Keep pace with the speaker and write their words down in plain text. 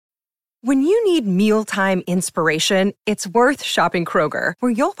When you need mealtime inspiration, it's worth shopping Kroger,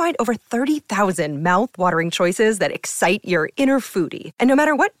 where you'll find over 30,000 mouth-watering choices that excite your inner foodie. And no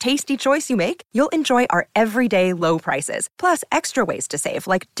matter what tasty choice you make, you'll enjoy our everyday low prices, plus extra ways to save,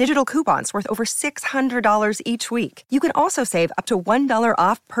 like digital coupons worth over $600 each week. You can also save up to $1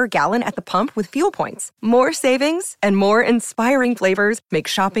 off per gallon at the pump with fuel points. More savings and more inspiring flavors make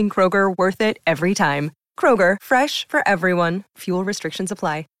shopping Kroger worth it every time. Kroger, fresh for everyone. Fuel restrictions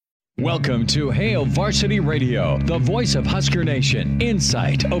apply. Welcome to Hail Varsity Radio, the voice of Husker Nation.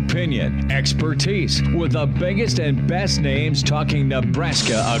 Insight, opinion, expertise, with the biggest and best names talking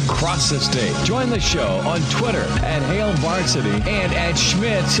Nebraska across the state. Join the show on Twitter at Hail Varsity and at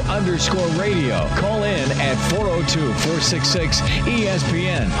Schmitz_radio. Call in at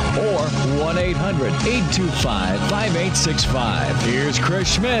 402-466-ESPN or 1-800-825-5865. Here's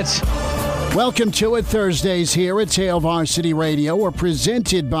Chris Schmitz. Welcome to it. Thursdays here at Hail Varsity Radio. We're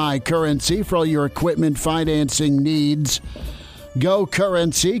presented by Currency for all your equipment financing needs. Go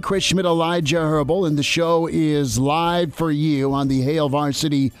Currency. Chris Schmidt, Elijah Herbal, and the show is live for you on the Hail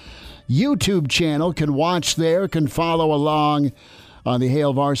Varsity YouTube channel. Can watch there, can follow along on the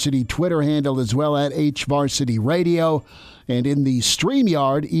Hail Varsity Twitter handle as well at HVarsity Radio, and in the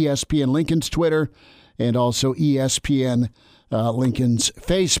StreamYard, ESPN Lincoln's Twitter, and also ESPN Lincoln's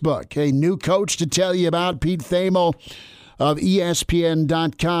Facebook. A new coach to tell you about, Pete Thamel of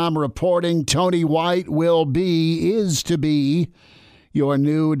ESPN.com reporting Tony White is to be your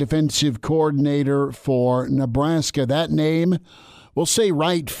new defensive coordinator for Nebraska. That name, we'll say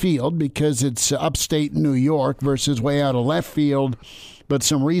right field because it's upstate New York versus way out of left field, but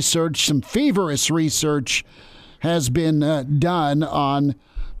some research, some feverish research has been done on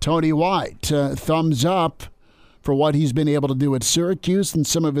Tony White. Thumbs up for what he's been able to do at Syracuse and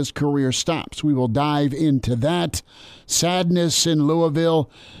some of his career stops. We will dive into that. Sadness in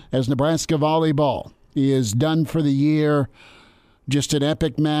Louisville as Nebraska volleyball is done for the year. Just an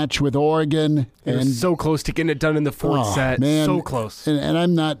epic match with Oregon. And so close to getting it done in the fourth set. Man. So close.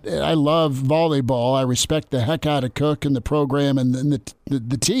 And I love volleyball. I respect the heck out of Cook and the program and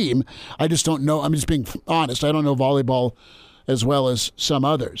the team. I just don't know. I'm just being honest. I don't know volleyball as well as some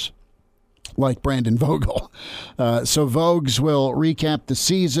others, like Brandon Vogel. So Vogues will recap the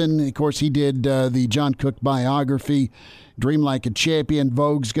season. Of course, he did the John Cook biography, Dream Like a Champion.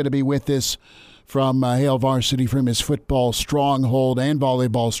 Vogue's going to be with us from Hail Varsity from his football stronghold and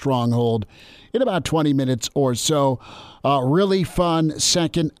volleyball stronghold in about 20 minutes or so. Really fun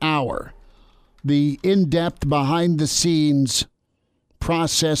second hour. The in-depth, behind-the-scenes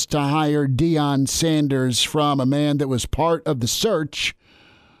process to hire Deion Sanders from a man that was part of the search,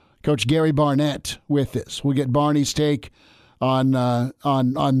 Coach Gary Barnett, with this. We'll get Barney's take on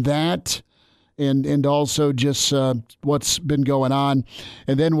that and also just what's been going on.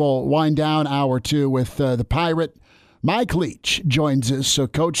 And then we'll wind down hour two with the Pirate. Mike Leach joins us. So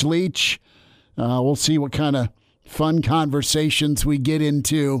Coach Leach, we'll see what kind of fun conversations we get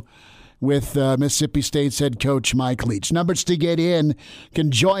into with Mississippi State's head coach Mike Leach. Numbers to get in can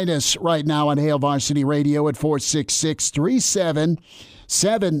join us right now on Hail Varsity Radio at 466-3776,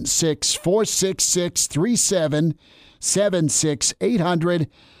 466-3776,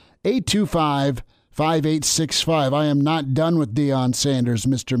 800-825-5865. I am not done with Deion Sanders,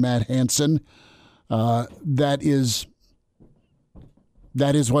 Mr. Matt Hansen. That is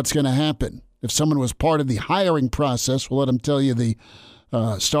what's going to happen. If someone was part of the hiring process, we'll let them tell you the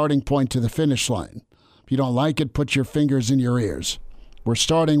starting point to the finish line. If you don't like it, put your fingers in your ears. We're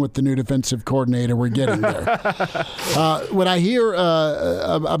starting with the new defensive coordinator. We're getting there. When I hear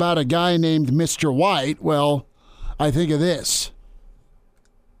about a guy named Mr. White, well, I think of this.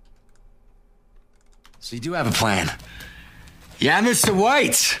 So you do have a plan. Yeah, Mr.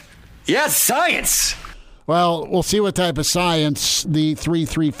 White. Yeah, science. Well, we'll see what type of science the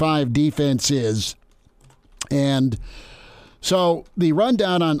 3-3-5 defense is. And so the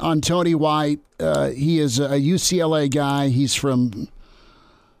rundown on Tony White, he is a UCLA guy. He's from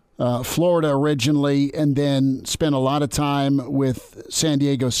Florida originally and then spent a lot of time with San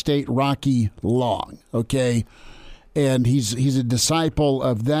Diego State, Rocky Long, okay? And he's a disciple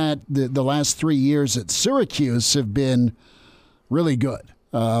of that. The last 3 years at Syracuse have been really good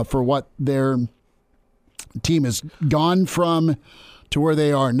for what their team has gone from to where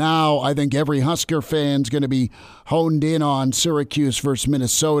they are now. I think every Husker fan's going to be honed in on Syracuse versus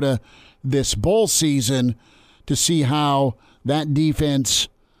Minnesota this bowl season to see how that defense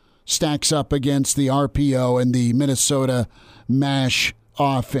stacks up against the RPO and the Minnesota MASH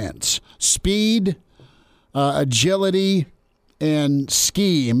offense. Speed, agility, and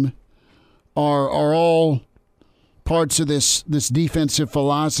scheme are all parts of this defensive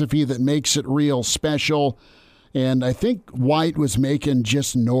philosophy that makes it real special. And I think White was making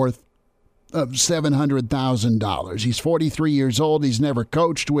just north of $700,000. He's 43 years old. He's never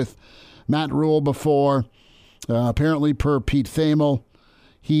coached with Matt Rule before. Apparently, per Pete Thamel,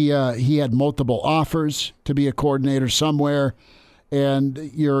 he had multiple offers to be a coordinator somewhere, and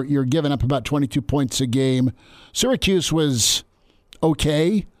you're giving up about 22 points a game. Syracuse was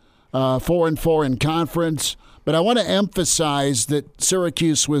okay, 4-4 in conference, but I want to emphasize that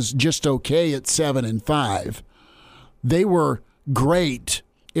Syracuse was just okay at 7-5. They were great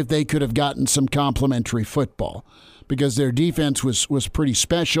if they could have gotten some complimentary football, because their defense was pretty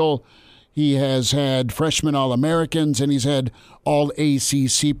special. He has had freshman All-Americans, and he's had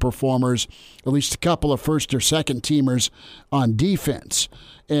All-ACC performers, at least a couple of first or second teamers on defense.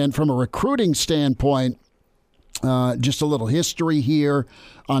 And from a recruiting standpoint, just a little history here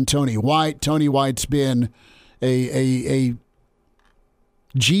on Tony White. Tony White's been a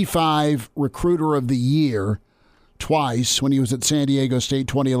G5 Recruiter of the Year twice, when he was at San Diego State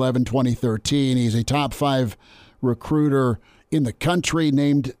 2011, 2013. He's a top 5 recruiter in the country,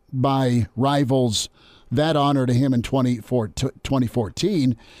 named by Rivals that honor to him in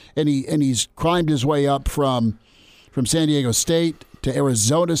 2014. And he's climbed his way up from San Diego State to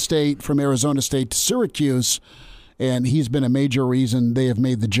Arizona State, from Arizona State to Syracuse, and he's been a major reason they have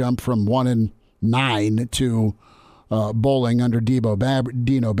made the jump from 1-9 to bowling under Dino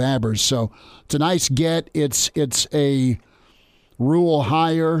Babbers. So it's a nice get. It's a Rule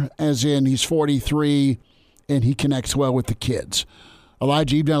hire, as in he's 43 and he connects well with the kids.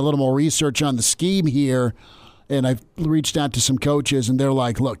 Elijah, you've done a little more research on the scheme here, and I've reached out to some coaches, and they're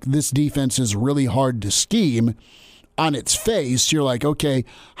like, look, this defense is really hard to scheme. On its face, you're like, okay,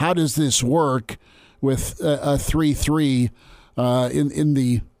 how does this work with a 3-3 in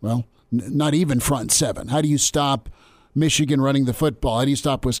the, well, not even front seven? How do you stop Michigan running the football? How do you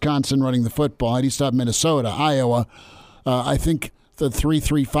stop Wisconsin running the football? How do you stop Minnesota, Iowa? I think the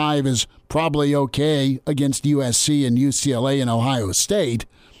 3-3-5 is probably okay against USC and UCLA and Ohio State.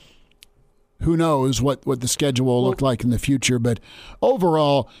 Who knows what the schedule will look like in the future. But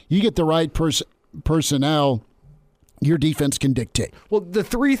overall, you get the right personnel, your defense can dictate. Well, the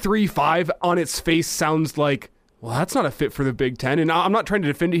 3-3-5 on its face sounds like, well, that's not a fit for the Big Ten. And I'm not trying to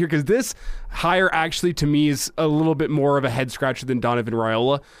defend it here, because this hire actually, to me, is a little bit more of a head scratcher than Donovan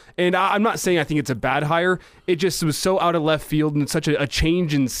Raiola. And I'm not saying I think it's a bad hire. It just was so out of left field and such a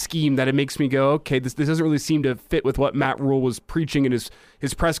change in scheme that it makes me go, okay, this doesn't really seem to fit with what Matt Rule was preaching in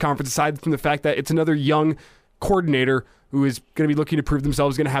his press conference, aside from the fact that it's another young coordinator who is going to be looking to prove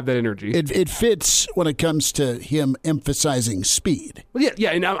themselves, going to have that energy. It fits when it comes to him emphasizing speed. Well, yeah,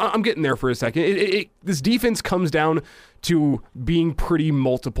 and I'm getting there for a second. This defense comes down to being pretty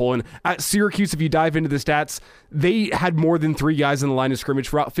multiple. And at Syracuse, if you dive into the stats, they had more than 3 guys in the line of scrimmage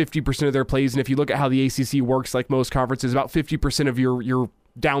for about 50% of their plays. And if you look at how the ACC works, like most conferences, about 50% of your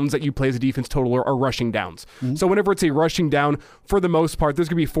downs that you play as a defense total are rushing downs. Mm-hmm. So whenever it's a rushing down, for the most part, there's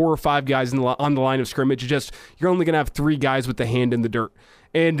going to be 4 or 5 guys on the line of scrimmage. It's just, you're only going to have 3 guys with the hand in the dirt.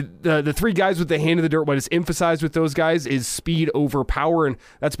 And the 3 guys with the hand in the dirt, what is emphasized with those guys is speed over power, and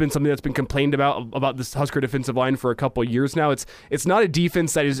that's been something that's been complained about this Husker defensive line for a couple of years now. It's not a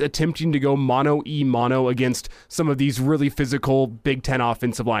defense that is attempting to go mono against some of these really physical Big Ten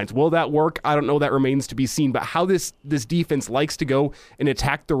offensive lines. Will that work? I don't know. That remains to be seen. But how this defense likes to go and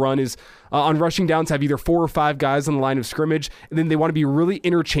attack the run is on rushing downs, have either 4 or 5 guys on the line of scrimmage, and then they want to be really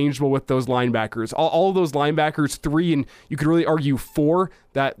interchangeable with those linebackers. All of those linebackers, 3, and you could really argue 4,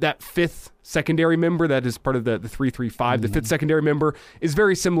 that 5th secondary member that is part of the 3-3-5, the 5th secondary member is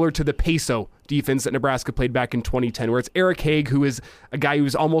very similar to the Peso defense that Nebraska played back in 2010, where it's Eric Haig, who is a guy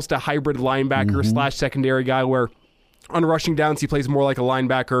who's almost a hybrid linebacker / secondary guy, where on rushing downs, he plays more like a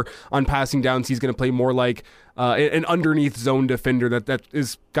linebacker. On passing downs, he's going to play more like an underneath zone defender that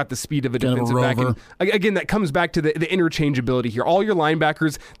is got the speed of a defensive back. And again, that comes back to the interchangeability here. All your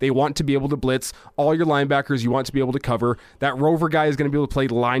linebackers, they want to be able to blitz. All your linebackers, you want to be able to cover. That rover guy is going to be able to play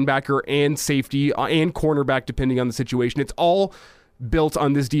linebacker and safety and cornerback, depending on the situation. It's all built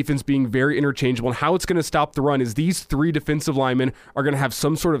on this defense being very interchangeable, and how it's going to stop the run is these 3 defensive linemen are going to have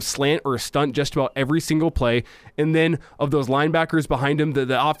some sort of slant or a stunt just about every single play, and then of those linebackers behind him,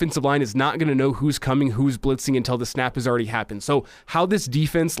 the offensive line is not going to know who's coming, who's blitzing until the snap has already happened. So how this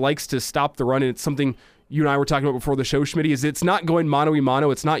defense likes to stop the run, and it's something you and I were talking about before the show, Schmitty, is it's not going mano-a-mano.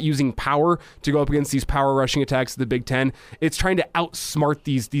 It's not using power to go up against these power rushing attacks of the Big Ten. It's trying to outsmart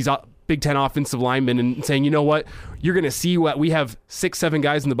these Big Ten offensive linemen and saying, you know what, you're going to see what we have 6-7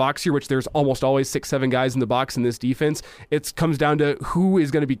 guys in the box here, which there's almost always 6-7 guys in the box in this defense. It comes down to who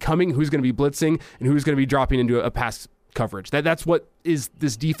is going to be coming, who's going to be blitzing, and who's going to be dropping into a pass coverage. That's what is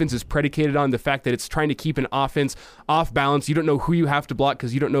this defense is predicated on, the fact that it's trying to keep an offense off balance. You don't know who you have to block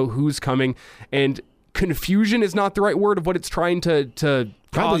because you don't know who's coming, and confusion is not the right word of what it's trying to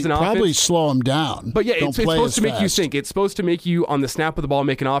cause an offense. Probably slow them down. But yeah, it's supposed to make you think. It's supposed to make you, on the snap of the ball,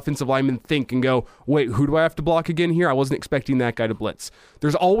 make an offensive lineman think and go, wait, who do I have to block again here? I wasn't expecting that guy to blitz.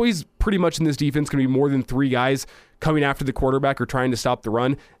 There's always pretty much in this defense going to be more than 3 guys coming after the quarterback or trying to stop the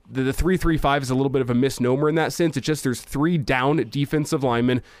run. The 3-3-5 is a little bit of a misnomer in that sense. It's just there's 3 down defensive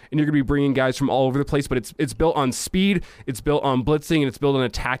linemen, and you're going to be bringing guys from all over the place, but it's built on speed, it's built on blitzing, and it's built on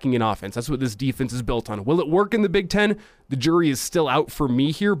attacking an offense. That's what this defense is built on. Will it work in the Big Ten? The jury is still out for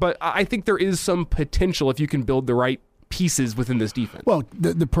me here, but I think there is some potential if you can build the right pieces within this defense. Well,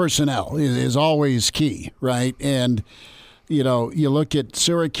 the personnel is always key, right? And you look at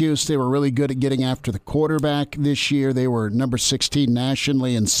Syracuse, they were really good at getting after the quarterback this year. They were number 16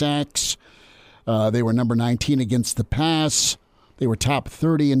 nationally in sacks. They were number 19 against the pass. They were top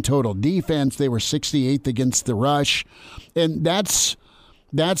 30 in total defense. They were 68th against the rush. And that's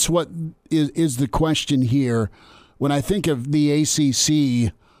what is the question here. When I think of the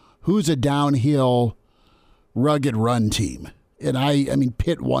ACC, who's a downhill, rugged run team? And I mean,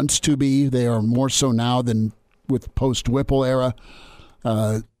 Pitt wants to be. They are more so now than with post-Whipple era.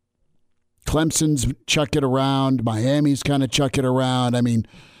 Clemson's chuck it around. Miami's kind of chuck it around. I mean,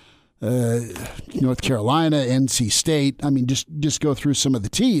 North Carolina, NC State. I mean, just go through some of the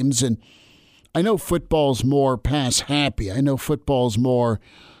teams. And I know football's more pass-happy. I know football's more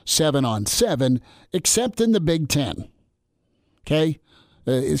 7-on-7, except in the Big Ten. Okay?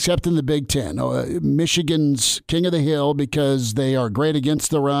 Except in the Big Ten. Michigan's king of the hill because they are great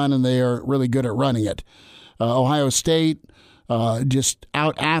against the run and they are really good at running it. Ohio State just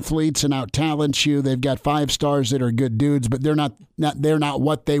out athletes and out talents you. They've got 5 stars that are good dudes, but they're not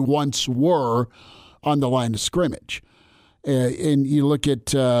what they once were on the line of scrimmage. And you look at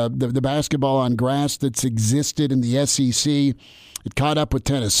the basketball on grass that's existed in the SEC. It caught up with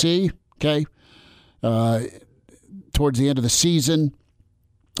Tennessee. Okay, towards the end of the season,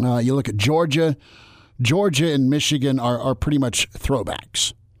 you look at Georgia. Georgia and Michigan are pretty much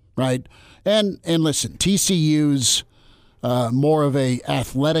throwbacks, right? And listen, TCU's more of a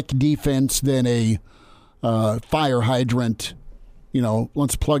athletic defense than a fire hydrant,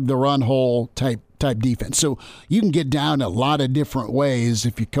 let's plug the run hole type defense. So you can get down a lot of different ways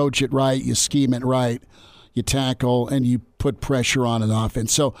if you coach it right, you scheme it right, you tackle, and you put pressure on an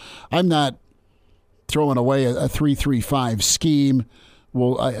offense. So I'm not throwing away a 3-3-5 scheme.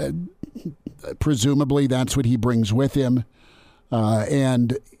 Well, presumably that's what he brings with him.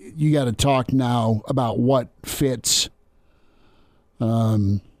 And you got to talk now about what fits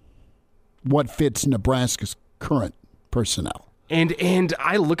Nebraska's current personnel. And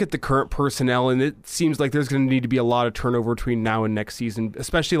I look at the current personnel, and it seems like there's going to need to be a lot of turnover between now and next season,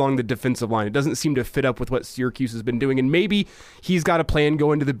 especially along the defensive line. It doesn't seem to fit up with what Syracuse has been doing, and maybe he's got a plan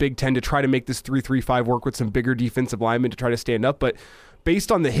going to the Big Ten to try to make this 3-3-5 work with some bigger defensive linemen to try to stand up, but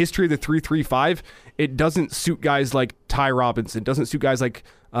based on the history of the 3-3-5, it doesn't suit guys like Ty Robinson. It doesn't suit guys like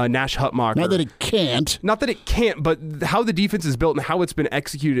Nash Hutmacher. Not that it can't. Not that it can't, but how the defense is built and how it's been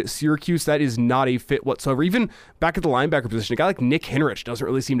executed at Syracuse, that is not a fit whatsoever. Even back at the linebacker position, a guy like Nick Henrich doesn't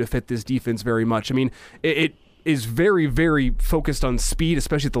really seem to fit this defense very much. I mean, it is very, very focused on speed,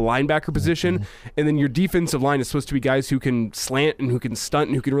 especially at the linebacker position. Mm-hmm. And then your defensive line is supposed to be guys who can slant and who can stunt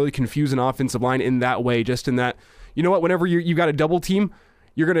and who can really confuse an offensive line in that way, just in that, you know what, whenever you've got a double team,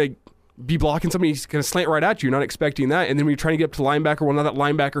 you're going to be blocking somebody, he's going to slant right at you. You're not expecting that. And then when you're trying to get up to the linebacker, well, now that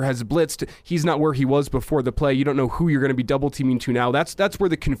linebacker has blitzed, he's not where he was before the play. You don't know who you're going to be double teaming to now. That's where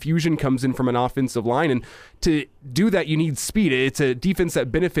the confusion comes in from an offensive line. And to do that, you need speed. It's a defense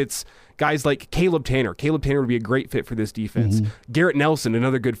that benefits guys like Caleb Tanner. Caleb Tanner would be a great fit for this defense. Mm-hmm. Garrett Nelson,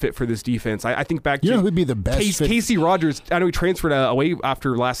 another good fit for this defense. I think back to who'd be the best Casey Rogers. I know he transferred away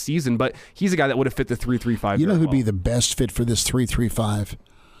after last season, but he's a guy that would have fit the 3-3-5. You know who'd be the best fit for this 3-3-5?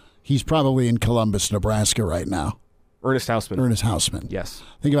 He's probably in Columbus, Nebraska right now. Ernest Hausman. Yes.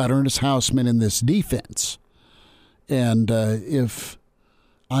 Think about Ernest Hausman in this defense. And if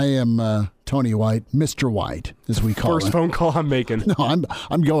I am Tony White, Mr. White, as we call him. First phone call I'm making. No,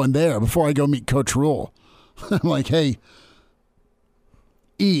 I'm going there before I go meet Coach Rule. I'm like, hey,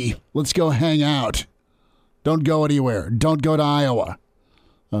 let's go hang out. Don't go anywhere. Don't go to Iowa.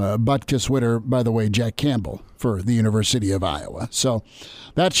 Butkus winner, by the way, Jack Campbell for the University of Iowa. So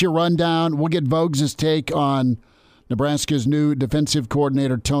that's your rundown. We'll get Vogues' take on Nebraska's new defensive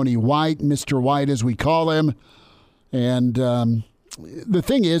coordinator, Tony White, Mr. White as we call him. And the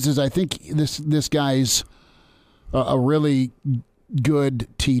thing is I think this guy's a really good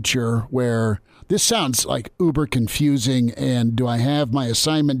teacher where this sounds like uber confusing and do I have my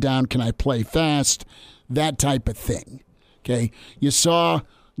assignment down? Can I play fast? That type of thing. Okay. You saw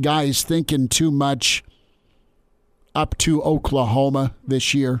guys thinking too much up to Oklahoma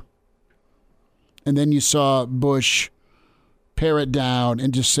this year. And then you saw Bush pare it down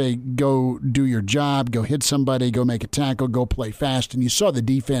and just say, go do your job, go hit somebody, go make a tackle, go play fast. And you saw the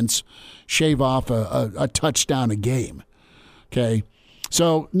defense shave off a touchdown a game. Okay.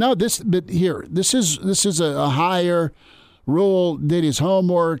 So no, this is a hire. Rule did his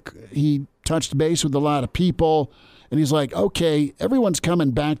homework. He touched base with a lot of people. And he's like, okay, everyone's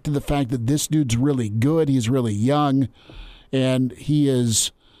coming back to the fact that this dude's really good. He's really young. And he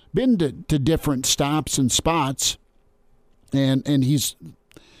has been to different stops and spots. And he's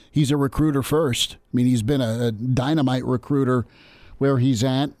a recruiter first. I mean, he's been a dynamite recruiter where he's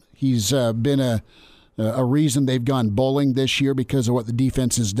at. He's been a reason they've gone bowling this year because of what the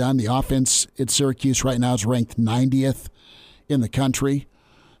defense has done. The offense at Syracuse right now is ranked 90th in the country.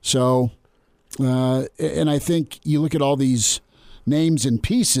 So, and I think you look at all these names and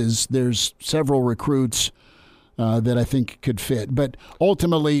pieces, there's several recruits that I think could fit. But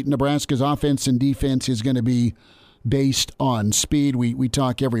ultimately, Nebraska's offense and defense is going to be based on speed. We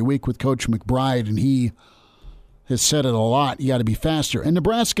talk every week with Coach McBride, and he has said it a lot. You got to be faster. And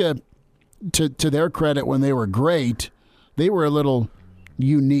Nebraska, to their credit, when they were great, they were a little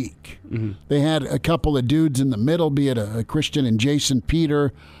unique. Mm-hmm. They had a couple of dudes in the middle, be it a Christian and Jason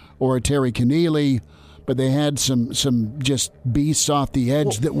Peter or a Terry Keneally, but they had some just beasts off the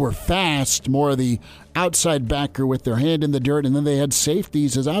edge that were fast, more of the outside backer with their hand in the dirt, and then they had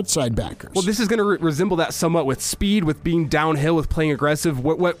safeties as outside backers. Well, this is going to resemble that somewhat with speed, with being downhill, with playing aggressive.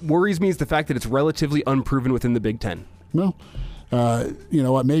 What worries me is the fact that it's relatively unproven within the Big Ten. Well, you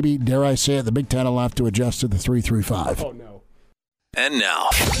know what? Maybe, dare I say it, the Big Ten will have to adjust to the 3-3-5. Oh, no. And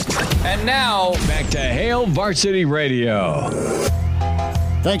now, back to Hail Varsity Radio.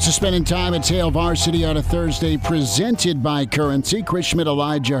 Thanks for spending time at Hail Varsity on a Thursday, presented by Currency. Chris Schmidt,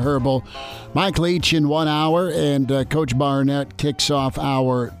 Elijah Herbal, Mike Leach in 1 hour, and Coach Barnett kicks off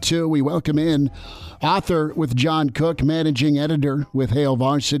hour 2. We welcome in author with John Cook, managing editor with Hail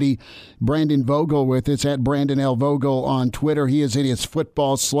Varsity, Brandon Vogel with us at Brandon L. Vogel on Twitter. He is in his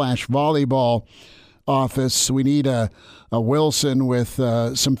football/volleyball office. We need a Wilson with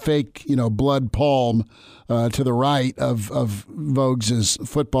some fake, blood palm to the right of Vogues'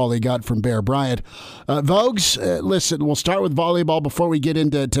 football he got from Bear Bryant. Vogues, listen, we'll start with volleyball before we get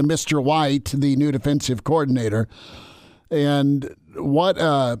into Mr. White, the new defensive coordinator. And what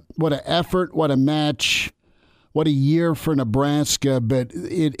an effort, what a match, what a year for Nebraska. But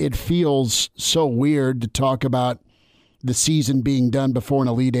it feels so weird to talk about the season being done before an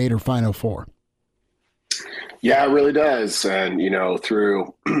Elite Eight or Final Four. Yeah, it really does. And,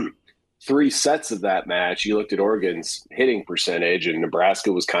 through 3 sets of that match, you looked at Oregon's hitting percentage, and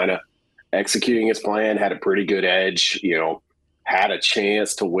Nebraska was kind of executing its plan, had a pretty good edge, had a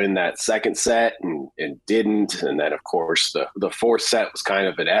chance to win that second set and didn't. And then, of course, the fourth set was kind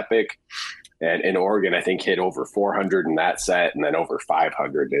of an epic. And Oregon, I think, hit over 400 in that set and then over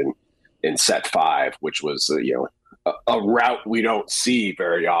 500 in set 5, which was, a route we don't see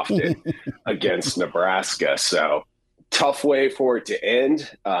very often against Nebraska. So tough way for it to end.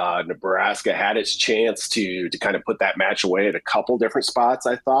 Nebraska had its chance to kind of put that match away at a couple different spots,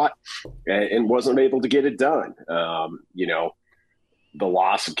 I thought, and wasn't able to get it done. The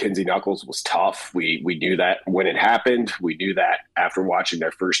loss of Kinsey Knuckles was tough. We knew that when it happened. We knew that after watching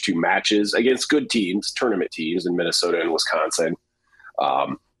their first 2 matches against good teams, tournament teams in Minnesota and Wisconsin.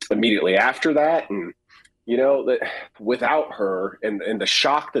 Immediately after that, and that without her and the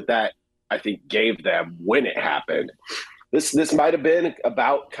shock that I think gave them when it happened, this might have been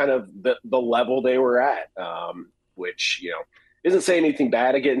about kind of the level they were at, which, isn't saying anything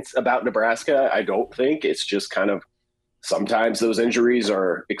bad about Nebraska. I don't think. It's just kind of sometimes those injuries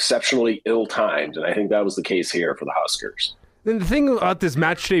are exceptionally ill-timed, and I think that was the case here for the Huskers. Then the thing about this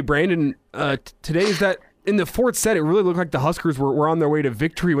match today, Brandon, today is that in the fourth set, it really looked like the Huskers were on their way to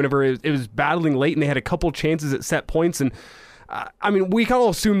victory whenever it was battling late, and they had a couple chances at set points. And we can all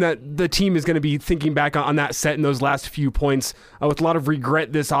assume that the team is going to be thinking back on that set and those last few points with a lot of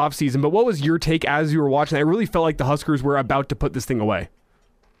regret this offseason. But what was your take as you were watching? I really felt like the Huskers were about to put this thing away.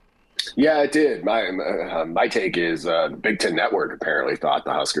 Yeah, it did. My take is the Big Ten Network apparently thought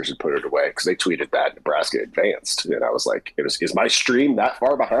the Huskers had put it away because they tweeted that Nebraska advanced. And I was like, is my stream that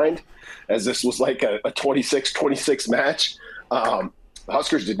far behind? As this was like a 26-26 match. The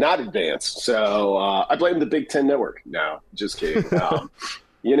Huskers did not advance. So I blame the Big Ten Network. No, just kidding. That's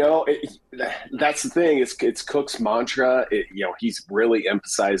the thing. It's Cook's mantra. He's really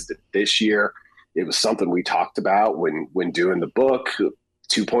emphasized it this year. It was something we talked about when doing the book.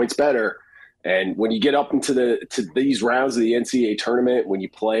 2 points better. And when you get up into these rounds of the NCAA tournament, when you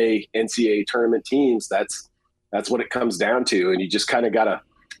play NCAA tournament teams, that's what it comes down to. And you just kind of got to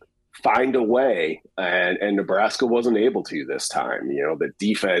find a way. And Nebraska wasn't able to this time. The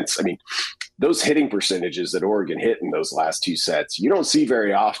defense, those hitting percentages that Oregon hit in those last two sets, you don't see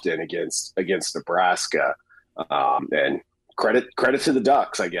very often against Nebraska. And credit to the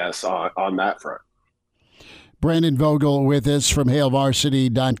Ducks, I guess, on that front. Brandon Vogel with us from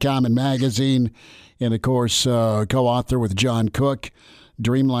HailVarsity.com and magazine, and of course, co-author with John Cook,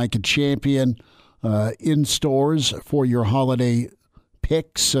 Dream Like a Champion, in stores for your holiday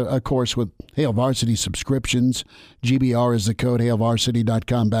picks, of course, with Hail Varsity subscriptions. GBR is the code,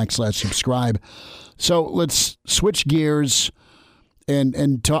 HailVarsity.com/subscribe. So let's switch gears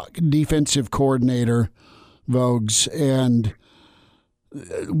and talk defensive coordinator, Vogues. And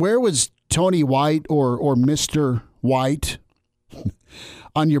where was Tony White or Mr. White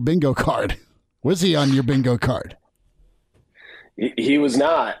on your bingo card? Was he on your bingo card? He was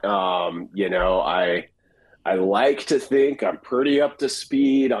not. I like to think I'm pretty up to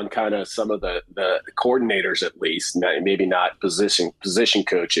speed on kind of some of the coordinators, at least, maybe not position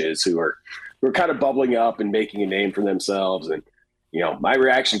coaches who are kind of bubbling up and making a name for themselves. And my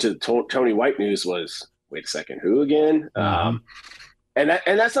reaction to the Tony White news was, wait a second, who again? Mm-hmm. And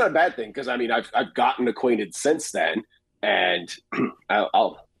that's not a bad thing because I've gotten acquainted since then, and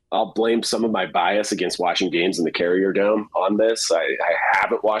I'll blame some of my bias against watching games in the Carrier Dome on this. I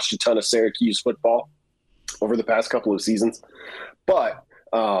haven't watched a ton of Syracuse football over the past couple of seasons, but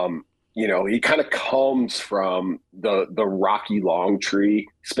he kind of comes from the Rocky Long tree.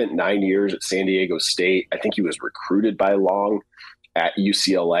 Spent 9 years at San Diego State. I think he was recruited by Long at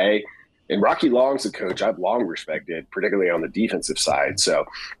UCLA. And Rocky Long's a coach I've long respected, particularly on the defensive side. So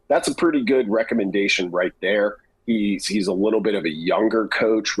that's a pretty good recommendation right there. He's a little bit of a younger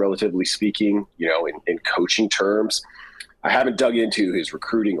coach, relatively speaking, in coaching terms. I haven't dug into his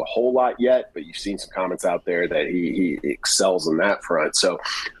recruiting a whole lot yet, but you've seen some comments out there that he excels on that front. So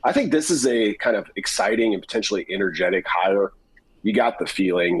I think this is a kind of exciting and potentially energetic hire. You got the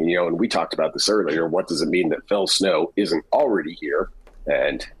feeling, and we talked about this earlier, what does it mean that Phil Snow isn't already here?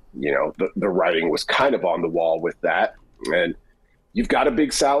 And the writing was kind of on the wall with that. And you've got a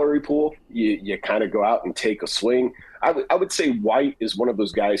big salary pool. You kind of go out and take a swing. I would say White is one of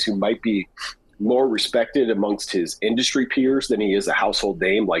those guys who might be more respected amongst his industry peers than he is a household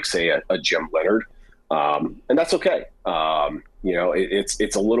name, like, say, a Jim Leonard. And that's okay.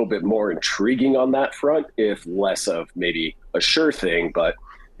 It's a little bit more intriguing on that front, if less of maybe a sure thing. But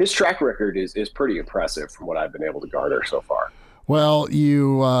his track record is pretty impressive from what I've been able to garner so far. Well,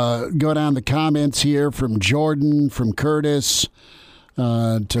 you go down the comments here from Jordan, from Curtis,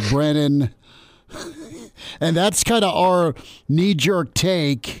 to Brennan. And that's kind of our knee-jerk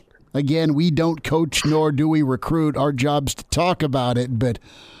take. Again, we don't coach nor do we recruit. Our job's to talk about it, but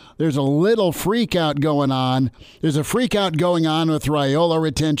there's a little freak out going on. There's a freak out going on with Raiola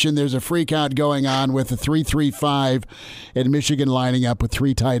retention. There's a freak out going on with the 3-3-5 and Michigan lining up with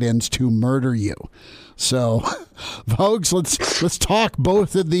 3 tight ends to murder you. So, folks, let's talk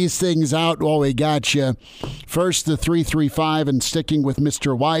both of these things out while we got you. First, the 3-3-5 and sticking with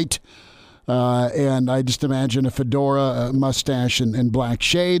Mr. White. And I just imagine a fedora, a mustache, and black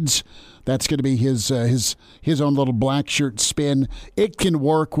shades. That's going to be his own little black shirt spin. It can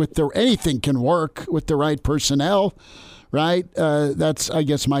work anything can work with the right personnel, right? That's, I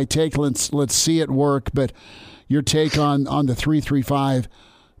guess, my take. Let's see it work. But your take on the 3-3-5.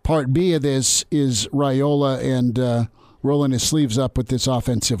 Part B of this is Raiola and rolling his sleeves up with this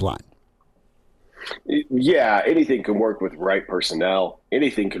offensive line. Yeah, anything can work with right personnel.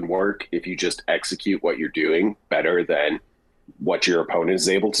 Anything can work if you just execute what you're doing better than what your opponent is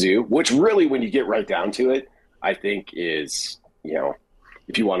able to do, which really, when you get right down to it, I think is,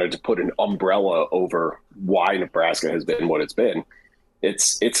 if you wanted to put an umbrella over why Nebraska has been what it's been,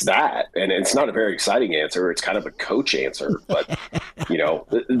 it's that. And it's not a very exciting answer. It's kind of a coach answer, but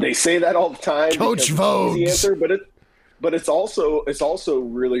they say that all the time. Coach Vogues. The answer, but it's also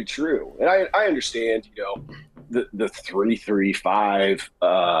really true. And I understand, the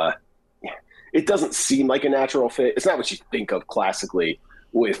 3-3-5, it doesn't seem like a natural fit. It's not what you think of classically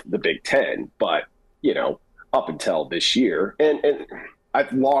with the Big Ten. But, up until this year, and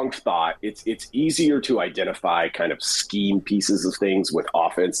I've long thought it's easier to identify kind of scheme pieces of things with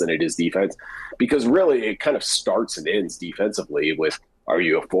offense than it is defense, because really it kind of starts and ends defensively with, are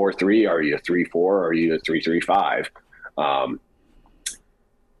you a 4-3? Are you a 3-4? Are you a 3-3-5?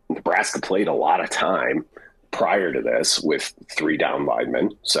 Nebraska played a lot of time prior to this with 3 down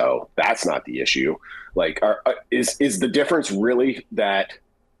linemen, so that's not the issue. Like, is the difference really that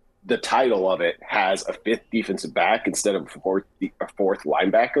the title of it has a 5th defensive back instead of a 4th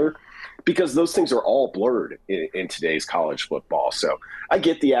linebacker? Because those things are all blurred in today's college football. So I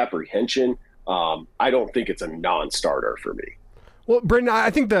get the apprehension. I don't think it's a non-starter for me. Well, Brendan,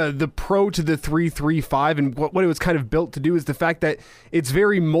 I think the pro to the 3-3-5 and what it was kind of built to do is the fact that it's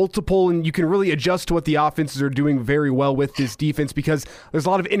very multiple, and you can really adjust to what the offenses are doing very well with this defense, because there's a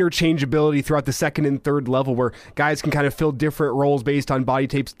lot of interchangeability throughout the 2nd and 3rd level where guys can kind of fill different roles based on body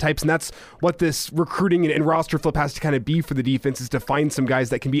types, and that's what this recruiting and roster flip has to kind of be for the defense, is to find some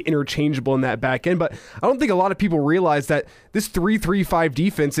guys that can be interchangeable in that back end. But I don't think a lot of people realize that this 3-3-5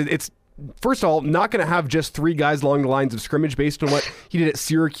 defense, it's first of all, not going to have just 3 guys along the lines of scrimmage based on what he did at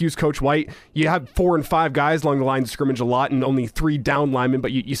Syracuse, Coach White. You have 4 and 5 guys along the lines of scrimmage a lot and only 3 down linemen,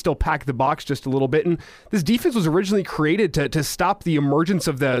 but you still pack the box just a little bit. And this defense was originally created to stop the emergence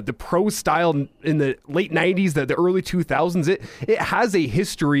of the pro style in the late 90s, the early 2000s. It has a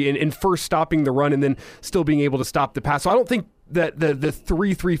history in first stopping the run and then still being able to stop the pass. So I don't think that the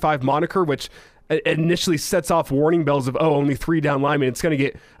 3-3-5 moniker, which initially sets off warning bells of, only 3 down linemen, it's going to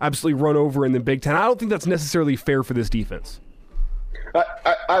get absolutely run over in the Big Ten. I don't think that's necessarily fair for this defense.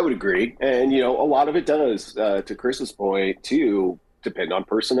 I would agree. And, a lot of it does, to Chris's point, too, depend on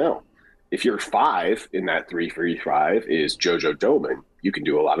personnel. If you're 5 in that 3-3-5 is JoJo Domann, you can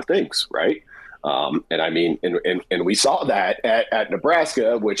do a lot of things, right? And we saw that at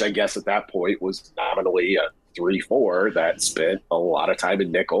Nebraska, which I guess at that point was nominally a 3-4 that spent a lot of time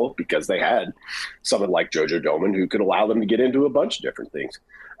in nickel because they had someone like JoJo Domann who could allow them to get into a bunch of different things.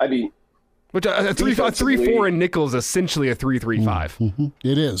 I mean, but a 3-4 in nickel is essentially a 3-3-5. Mm-hmm.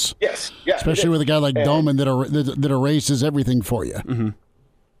 It is. Yes. Yeah, especially with a guy like Domann that erases everything for you. Mm-hmm.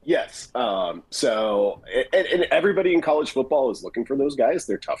 Yes. So everybody in college football is looking for those guys.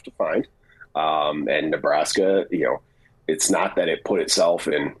 They're tough to find. And Nebraska, it's not that it put itself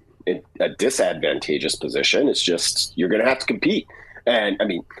in a disadvantageous position. It's just you're going to have to compete. And, I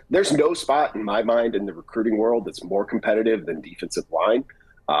mean, there's no spot in my mind in the recruiting world that's more competitive than defensive line.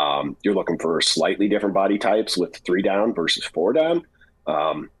 You're looking for slightly different body types with 3 down versus 4 down.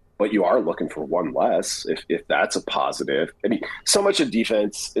 But you are looking for 1 less, if that's a positive. I mean, so much of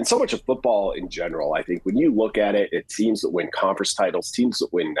defense and so much of football in general, I think when you look at it, it teams that win conference titles, teams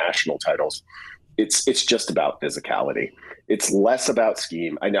that win national titles, it's just about physicality. It's less about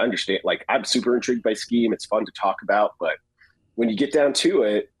scheme. I understand, like, I'm super intrigued by scheme. It's fun to talk about, but when you get down to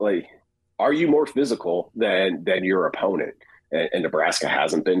it, like, are you more physical than your opponent? And Nebraska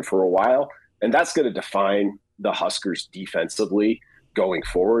hasn't been for a while. And that's going to define the Huskers defensively going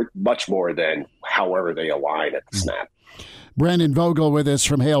forward much more than however they align at the snap. Brendan Vogel with us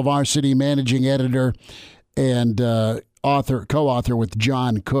from Hail Varsity, managing editor and co-author with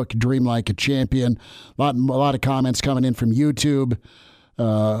John Cook, Dream Like a Champion. A lot of comments coming in from YouTube.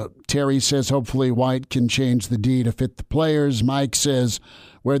 Terry says, hopefully White can change the D to fit the players. Mike says,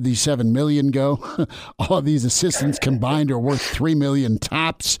 where'd the $7 million go? All of these assistants combined are worth $3 million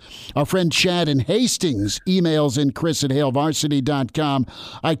tops. Our friend Chad in Hastings emails in Chris@HailVarsity.com.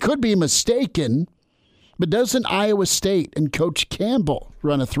 I could be mistaken, but doesn't Iowa State and Coach Campbell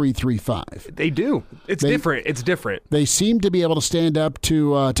run a 3-3-5? They do. It's different. It's different. They seem to be able to stand up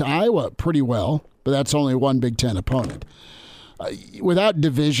to Iowa pretty well, but that's only one Big Ten opponent. Without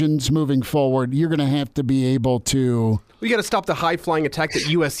divisions moving forward, you're going to have to be able to... You got to stop the high-flying attack that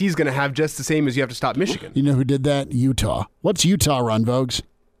USC is going to have just the same as you have to stop Michigan. You know who did that? Utah. What's Utah run, Vogues?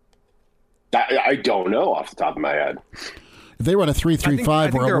 I don't know off the top of my head. If they run a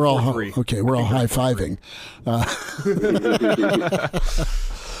 3-3-5, we're all high-fiving.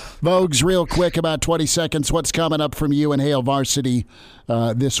 Vogues, real quick, about 20 seconds. What's coming up from you and Hail Varsity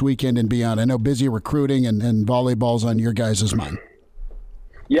this weekend and beyond? I know busy recruiting and volleyball's on your guys' mind.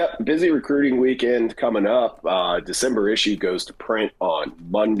 Yep, busy recruiting weekend coming up. December issue goes to print on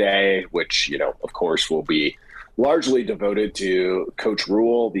Monday, which, of course, will be largely devoted to Coach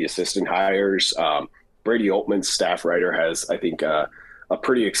Rule, the assistant hires. Brady Altman's staff writer has, I think, a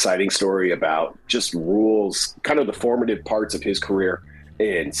pretty exciting story about just Rule's kind of the formative parts of his career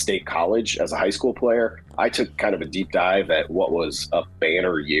in State College as a high school player. I took kind of a deep dive at what was a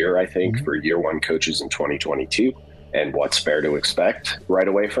banner year, I think, for year one coaches in 2022. and what's fair to expect right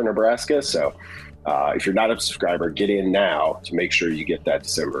away for Nebraska. So if you're not a subscriber, get in now to make sure you get that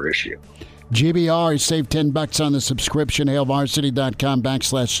December issue. GBR, save $10 on the subscription,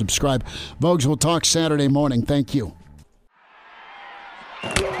 hailvarsity.com/subscribe. Vogues, we'll talk Saturday morning. Thank you.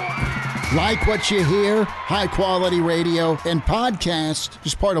 Like what you hear, high-quality radio and podcast,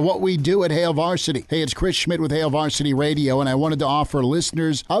 just part of what we do at Hail Varsity. Hey, it's Chris Schmidt with Hail Varsity Radio, and I wanted to offer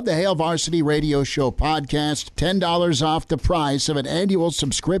listeners of the Hail Varsity Radio Show podcast $10 off the price of an annual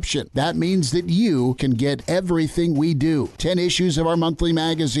subscription. That means that you can get everything we do. 10 issues of our monthly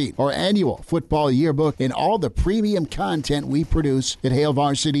magazine, our annual football yearbook, and all the premium content we produce at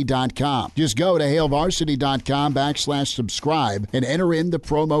hailvarsity.com. Just go to hailvarsity.com/subscribe and enter in the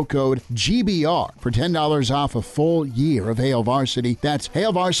promo code GBR for $10 off a full year of Hail Varsity. That's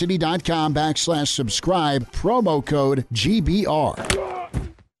hailvarsity.com/subscribe, promo code GBR.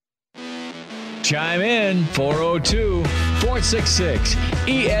 Chime in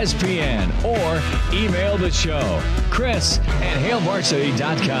 402-466-ESPN or email the show,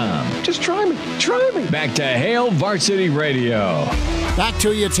 Chris@hailvarsity.com. Just try me. Back to Hail Varsity Radio. Back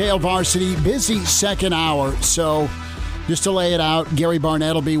to you, it's Hail Varsity. Busy second hour, so just to lay it out, Gary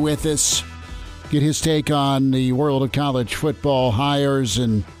Barnett will be with us, get his take on the world of college football, hires,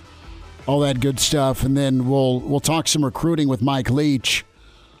 and all that good stuff. And then we'll talk some recruiting with Mike Leach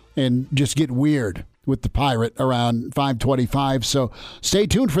and just get weird with the Pirate around 5:25. So stay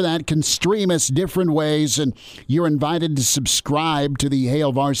tuned for that. Can stream us different ways, and you're invited to subscribe to the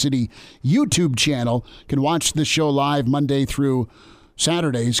Hail Varsity YouTube channel. Can watch the show live Monday through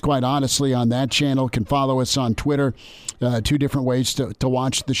Saturdays, quite honestly, on that channel. Can follow us on Twitter. Two different ways to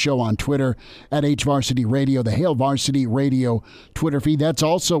watch the show on Twitter, at HVarsity Radio, the Hail Varsity Radio Twitter feed. That's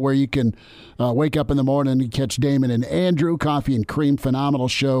also where you can wake up in the morning and catch Damon and Andrew, Coffee and Cream, phenomenal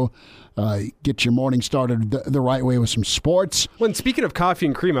show. Get your morning started the right way with some sports. Well, and speaking of Coffee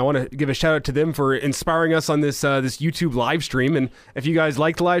and Cream, I want to give a shout out to them for inspiring us on this YouTube live stream. And if you guys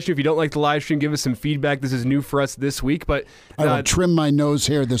like the live stream, if you don't like the live stream, give us some feedback. This is new for us this week. But I will trim my nose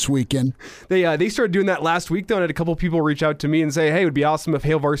hair this weekend. They started doing that last week, though, and I had a couple people reach out to me and say, hey, it would be awesome if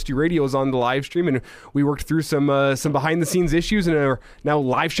Hail Varsity Radio was on the live stream. And we worked through some behind-the-scenes issues and are now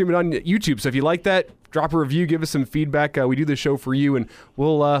live streaming on YouTube. So if you like that, drop a review, give us some feedback. We do the show for you, and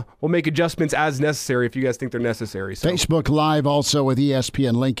we'll make adjustments as necessary if you guys think they're necessary. So. Facebook Live also with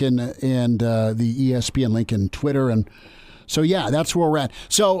ESPN Lincoln and the ESPN Lincoln Twitter. And so, yeah, that's where we're at.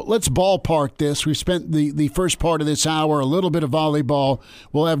 So let's ballpark this. We spent the first part of this hour, a little bit of volleyball.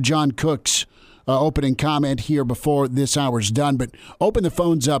 We'll have John Cook's opening comment here before this hour's done. But open the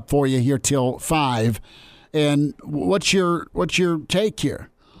phones up for you here till 5. And what's your take here?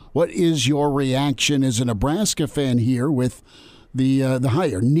 What is your reaction as a Nebraska fan here with the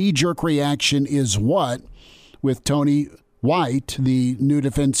hire? Knee-jerk reaction is what with Tony White, the new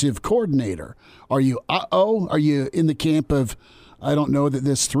defensive coordinator? Are you Are you in the camp of, I don't know that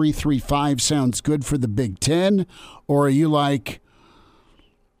this 3-3-5 sounds good for the Big Ten? Or are you like,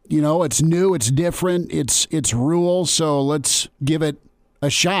 it's new, it's different, it's rule, so let's give it a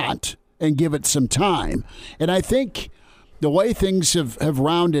shot and give it some time? And I think the way things have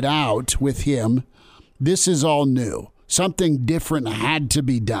rounded out with him, this is all new. Something different had to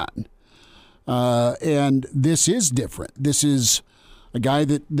be done. And this is different. This is a guy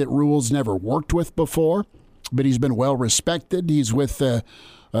that Rule's never worked with before, but he's been well respected. He's with a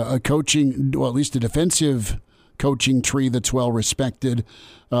coaching, well, at least a defensive coaching tree that's well respected.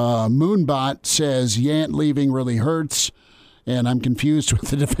 Moonbot says Yant leaving really hurts. And I'm confused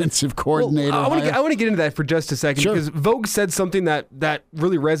with the defensive coordinator. Well, I want to get into that for just a second, because Vogue said something that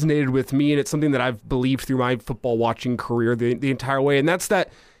really resonated with me, and it's something that I've believed through my football watching career the entire way, and that's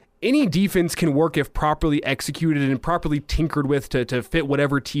that any defense can work if properly executed and properly tinkered with to fit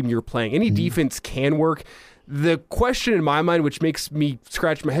whatever team you're playing. Any defense can work. The question in my mind, which makes me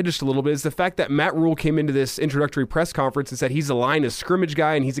scratch my head just a little bit, is the fact that Matt Rule came into this introductory press conference and said he's a line of scrimmage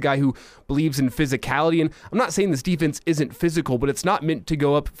guy and he's a guy who believes in physicality. And I'm not saying this defense isn't physical, but it's not meant to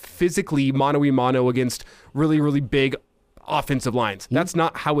go up physically mano-a-mano against really, really big offensive lines. That's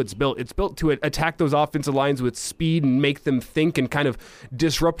not how it's built. It's built to attack those offensive lines with speed and make them think and kind of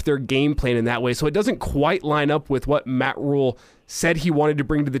disrupt their game plan in that way. So it doesn't quite line up with what Matt Rule said he wanted to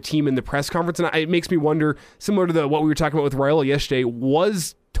bring to the team in the press conference. And it makes me wonder, similar to what we were talking about with Raiola yesterday,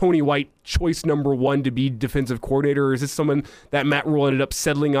 was Tony White choice number one to be defensive coordinator, or is this someone that Matt Rule ended up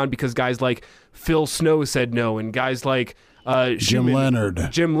settling on because guys like Phil Snow said no, and guys like Jim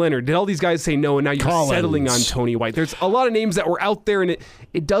Leonard. Did all these guys say no, and now you're settling on Tony White? There's a lot of names that were out there, and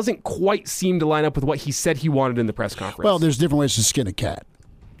it doesn't quite seem to line up with what he said he wanted in the press conference. Well, there's different ways to skin a cat,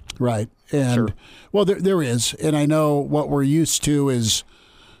 Right. And, Sure. well, there is. And I know what we're used to is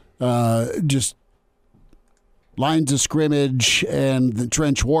just lines of scrimmage and the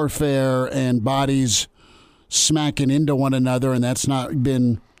trench warfare and bodies smacking into one another, and that's not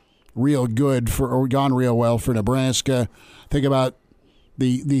been real good or gone real well for Nebraska. Think about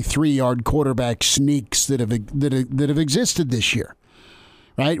the 3-yard quarterback sneaks that have existed this year,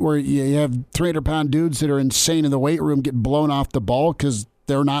 right? Where you have 300-pound dudes that are insane in the weight room get blown off the ball because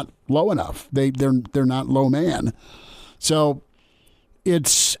they're not low enough. They're not low man. So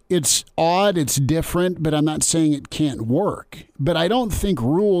it's odd, it's different, but I'm not saying it can't work. But I don't think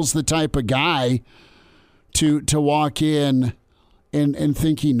Rhule's the type of guy to walk in and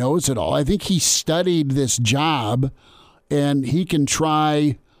think he knows it all. I think he studied this job, and he can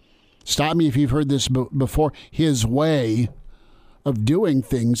try, stop me if you've heard this before, his way of doing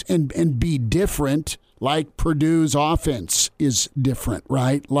things and be different, like Purdue's offense is different,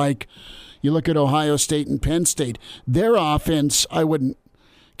 right? Like you look at Ohio State and Penn State, their offense I wouldn't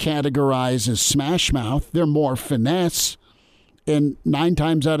categorize as smash mouth. They're more finesse, and 9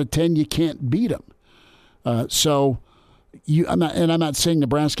 times out of 10 you can't beat them. I'm not saying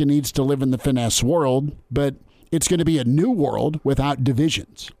Nebraska needs to live in the finesse world, but it's going to be a new world without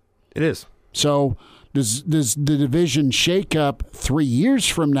divisions. It is. So does the division shake up 3 years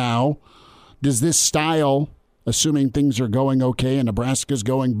from now? Does this style, assuming things are going okay and Nebraska's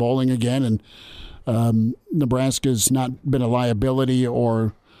going bowling again and Nebraska's not been a liability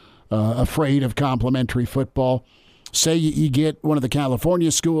or afraid of complimentary football, say you get one of the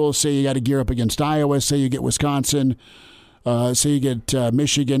California schools, say you got to gear up against Iowa, say you get Wisconsin, say you get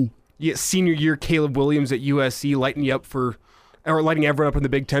Michigan. You get senior year Caleb Williams at USC lighting everyone up in the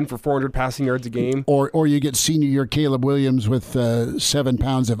Big Ten for 400 passing yards a game. Or you get senior year Caleb Williams with 7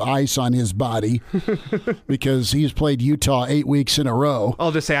 pounds of ice on his body because he's played Utah 8 weeks in a row.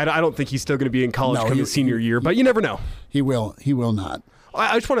 I'll just say I don't think he's still going to be in college coming senior year, but you never know. He will not.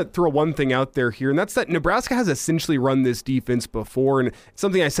 I just want to throw one thing out there here, and that's that Nebraska has essentially run this defense before, and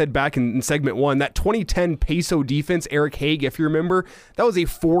something I said back in segment 1, that 2010 Peso defense, Eric Haig, if you remember, that was a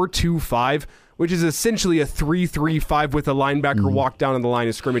 4-2-5, which is essentially a 3-3-5 with a linebacker walk down on the line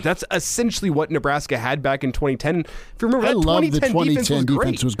of scrimmage. That's essentially what Nebraska had back in 2010. If you remember, that 2010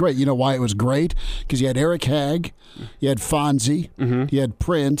 defense was great. You know why it was great? Because you had Eric Haig, you had Fonzie, you had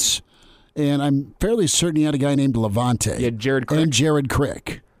Prince, and I'm fairly certain he had a guy named Levante. Yeah, Jared Crick. And Jared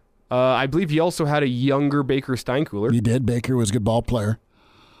Crick. I believe he also had a younger Baker Steinkuhler. He did. Baker was a good ball player.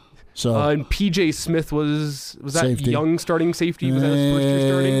 So and P.J. Smith was that safety. Young starting safety? Was that his first year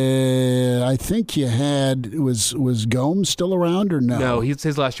starting? I think you had was Gomes still around or no? No,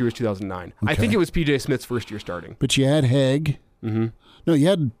 his last year was 2009. Okay. I think it was P.J. Smith's first year starting. But you had Haig. Mm-hmm. No, you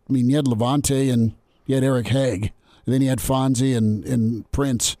had Levante and you had Eric Haig. And then you had Fonzie and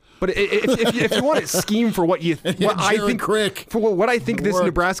Prince. But if you want to scheme for what I think this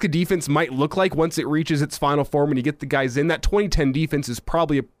Nebraska defense might look like once it reaches its final form and you get the guys in, that 2010 defense is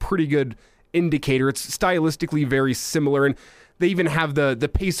probably a pretty good indicator. It's stylistically very similar, and they even have the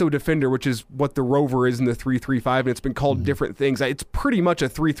Peso defender, which is what the Rover is in the 3-3-5, and it's been called different things. It's pretty much a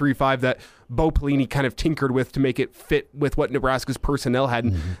 3-3-5 that Bo Pelini kind of tinkered with to make it fit with what Nebraska's personnel had.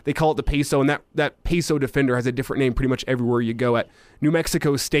 And they call it the Peso, and that Peso defender has a different name pretty much everywhere you go. At New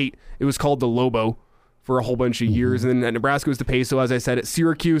Mexico State, it was called the Lobo for a whole bunch of years, and then at Nebraska was the Peso, as I said. At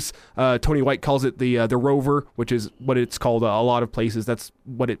Syracuse, Tony White calls it the Rover, which is what it's called a lot of places. That's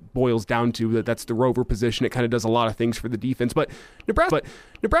what it boils down to. That's the Rover position. It kind of does a lot of things for the defense. But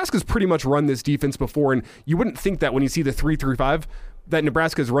Nebraska's pretty much run this defense before, and you wouldn't think that when you see the 3-3-5 that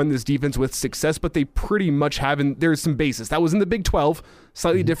Nebraska's run this defense with success, but they pretty much have, and there's some basis. That was in the Big 12,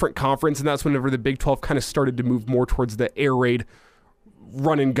 slightly different conference, and that's whenever the Big 12 kind of started to move more towards the air raid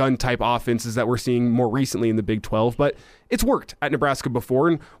run and gun type offenses that we're seeing more recently in the Big 12, but it's worked at Nebraska before,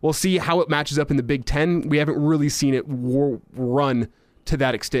 and we'll see how it matches up in the Big 10. We haven't really seen it run to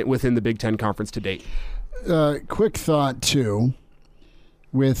that extent within the Big 10 conference to date. Quick thought, too,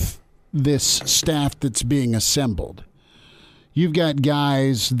 with this staff that's being assembled. You've got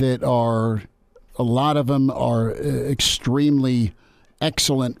guys that a lot of them are extremely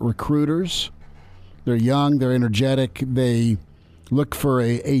excellent recruiters. They're young, they're energetic, they look for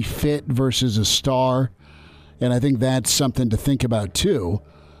a fit versus a star, and I think that's something to think about too.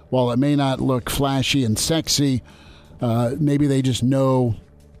 While it may not look flashy and sexy, maybe they just know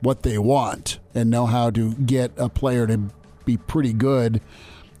what they want and know how to get a player to be pretty good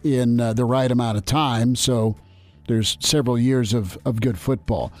in the right amount of time. So there's several years of good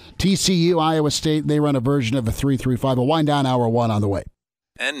football. TCU, Iowa State, they run a version of a 3-3-5. We'll wind down hour one on the way.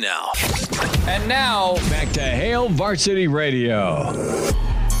 And now, back to Hail Varsity Radio.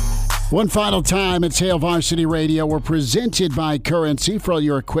 One final time, it's Hail Varsity Radio. We're presented by Currency. For all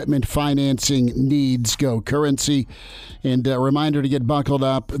your equipment financing needs, go Currency. And a reminder to get buckled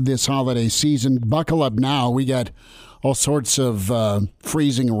up this holiday season. Buckle up now. We got all sorts of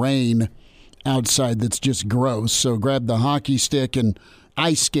freezing rain outside that's just gross. So grab the hockey stick and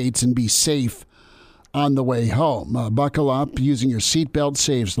ice skates and be safe on the way home. Buckle up. Using your seatbelt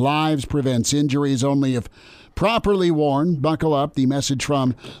saves lives, prevents injuries only if properly worn. Buckle up. The message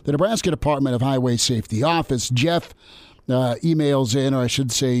from the Nebraska Department of Highway Safety Office. Jeff emails in, or I should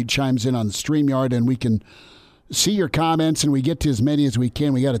say chimes in on the StreamYard, and we can see your comments, and we get to as many as we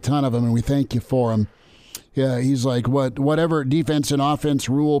can. We got a ton of them, and we thank you for them. Yeah, he's like, whatever defense and offense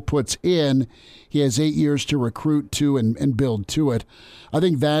Rule puts in, he has 8 years to recruit to and build to it. I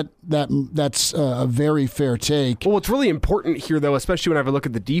think that's a very fair take. Well, what's really important here, though, especially when I look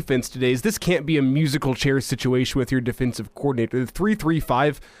at the defense today, is this can't be a musical chair situation with your defensive coordinator. The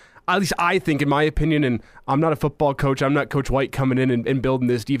 3-3-5, at least I think, in my opinion, and I'm not a football coach, I'm not Coach White coming in and building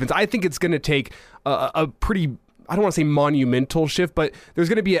this defense. I think it's going to take a pretty, I don't want to say monumental shift, but there's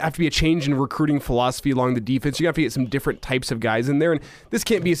going to have to be a change in recruiting philosophy along the defense. You have to get some different types of guys in there, and this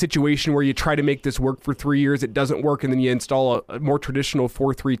can't be a situation where you try to make this work for 3 years, it doesn't work, and then you install a more traditional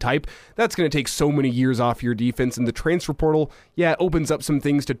 4-3 type. That's going to take so many years off your defense, and the transfer portal, yeah, it opens up some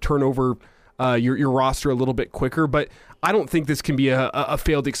things to turn over your roster a little bit quicker, but I don't think this can be a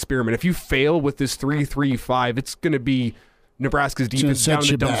failed experiment. If you fail with this 3-3-5, it's going to be Nebraska's defense down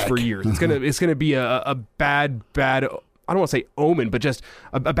the dumps for years. It's gonna be a bad, I don't want to say omen, but just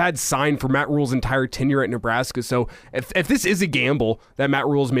a bad sign for Matt Rule's entire tenure at Nebraska. So if this is a gamble that Matt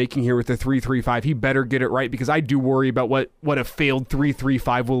Rule's making here with the 3-3-5, he better get it right, because I do worry about what a failed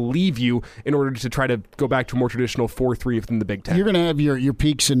 3-3-5 will leave you in order to try to go back to a more traditional 4-3 within the Big Ten. You're going to have your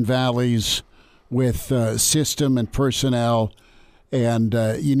peaks and valleys with system and personnel, and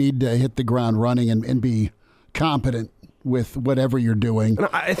you need to hit the ground running and be competent with whatever you're doing. And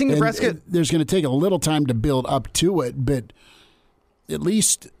I think Nebraska, there's going to take a little time to build up to it, but at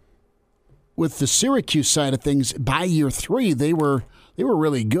least with the Syracuse side of things, by year 3, they were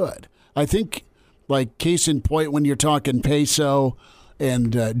really good. I think, like, case in point, when you're talking Peso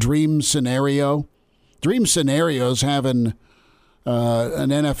and Dream Scenario's having an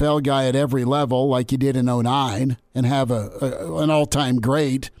NFL guy at every level, like you did in 2009, and have an all-time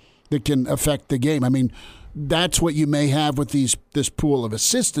great that can affect the game. I mean, that's what you may have with this pool of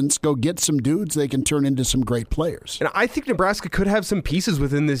assistants. Go get some dudes they can turn into some great players. And I think Nebraska could have some pieces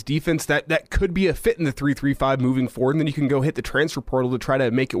within this defense that could be a fit in the 3-3-5 moving forward, and then you can go hit the transfer portal to try to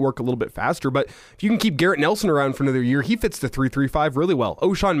make it work a little bit faster. But if you can keep Garrett Nelson around for another year, he fits the 3-3-5 really well.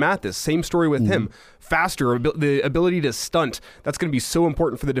 O'Shawn Mathis, same story with him. Faster, the ability to stunt, that's going to be so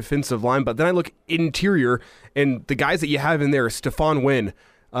important for the defensive line. But then I look interior, and the guys that you have in there, Stephon Wynn,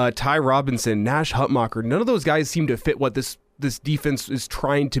 Ty Robinson, Nash Hutmacher, none of those guys seem to fit what this defense is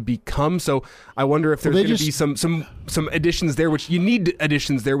trying to become. So I wonder if there's going to be some additions there, which you need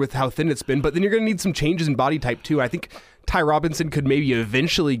additions there with how thin it's been, but then you're going to need some changes in body type too. I think Ty Robinson could maybe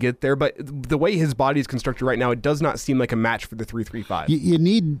eventually get there, but the way his body is constructed right now, it does not seem like a match for the 3-3-5. You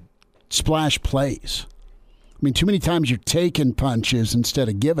need splash plays. I mean, too many times you're taking punches instead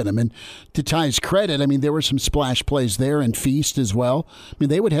of giving them. And to Ty's credit, I mean, there were some splash plays there and Feast as well. I mean,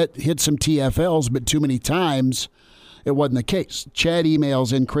 they would hit some TFLs, but too many times it wasn't the case. Chad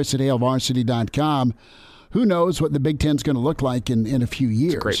emails in Chris@HailVarsity.com. Who knows what the Big Ten's going to look like in a few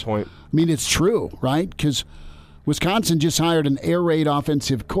years? That's a great point. I mean, it's true, right? Because Wisconsin just hired an air raid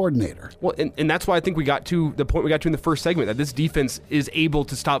offensive coordinator. Well, and that's why I think we got to the point we got to in the first segment, that this defense is able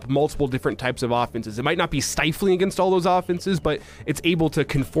to stop multiple different types of offenses. It might not be stifling against all those offenses, but it's able to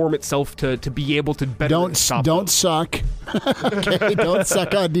conform itself to be able to better stop them. Don't suck. Okay, don't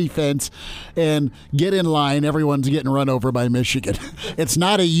suck on defense and get in line. Everyone's getting run over by Michigan. It's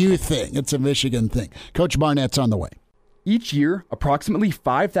not a you thing. It's a Michigan thing. Coach Barnett's on the way. Each year, approximately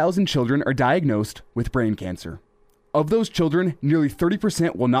 5,000 children are diagnosed with brain cancer. Of those children, nearly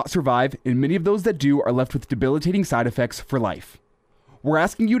 30% will not survive, and many of those that do are left with debilitating side effects for life. We're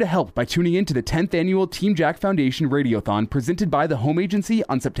asking you to help by tuning in to the 10th annual Team Jack Foundation Radiothon presented by the Home Agency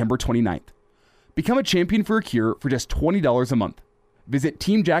on September 29th. Become a champion for a cure for just $20 a month. Visit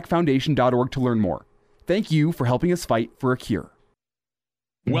teamjackfoundation.org to learn more. Thank you for helping us fight for a cure.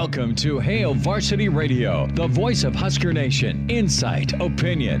 Welcome to Hail Varsity Radio, the voice of Husker Nation. Insight,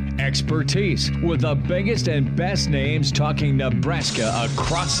 opinion, expertise, with the biggest and best names talking Nebraska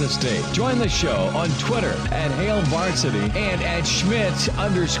across the state. Join the show on Twitter @Hail Varsity and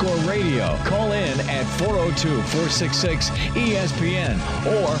 @Schmitz_radio. Call in at 402-466-ESPN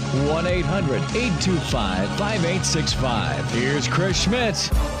or 1-800-825-5865. Here's Chris Schmitz.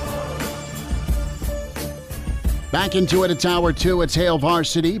 Back into it, it's Hour 2. It's Hail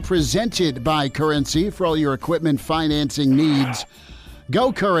Varsity, presented by Currency for all your equipment financing needs.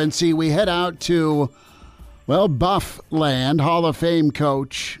 Go Currency. We head out to, well, Buffland. Hall of Fame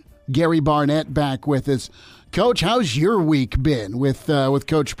coach Gary Barnett back with us. Coach, how's your week been with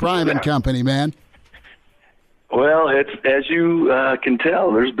Coach Prime and company, man? Well, it's as you can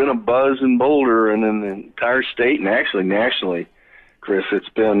tell, there's been a buzz in Boulder and in the entire state and actually nationally, Chris. It's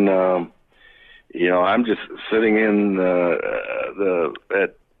been, I'm just sitting in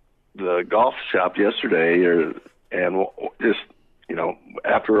at the golf shop yesterday, and just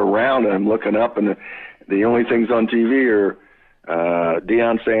after a round, I'm looking up, and the only things on TV are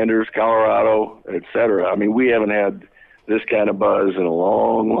Deion Sanders, Colorado, et cetera. I mean, we haven't had this kind of buzz in a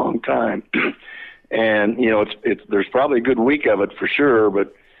long, long time. And, there's probably a good week of it for sure,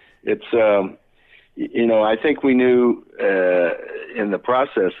 but it's, I think we knew in the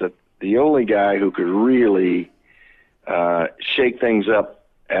process that the only guy who could really shake things up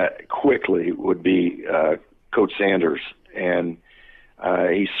quickly would be Coach Sanders. And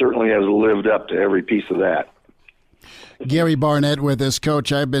he certainly has lived up to every piece of that. Gary Barnett with us.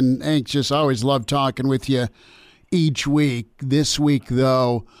 Coach, I've been anxious. I always love talking with you each week. This week,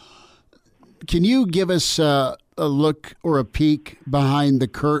 though, can you give us a look or a peek behind the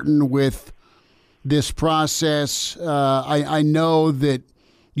curtain with this process? I know that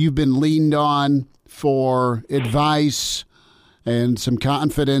you've been leaned on for advice and some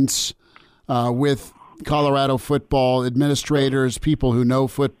confidence with Colorado football administrators, people who know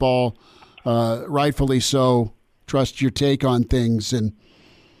football, rightfully so. Trust your take on things and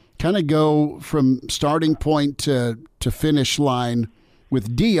kind of go from starting point to finish line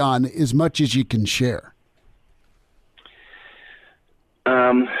with Deion as much as you can share.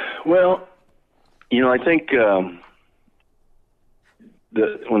 Well, I think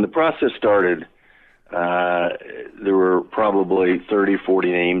when the process started, there were probably 30,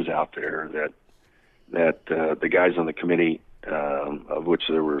 40 names out there that the guys on the committee, of which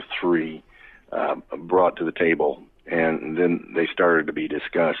there were 3, brought to the table, and then they started to be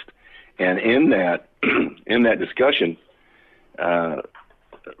discussed. And in that discussion,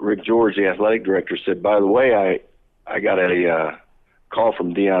 Rick George, the athletic director, said, "By the way, I got a call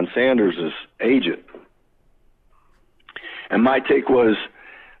from Deion Sanders' agent." And my take was,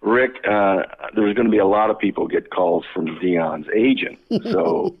 Rick, there's going to be a lot of people get calls from Deion's agent.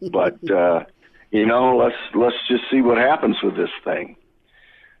 So, but let's just see what happens with this thing.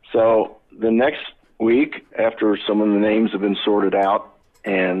 So the next week, after some of the names have been sorted out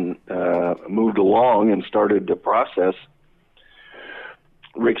and moved along and started the process,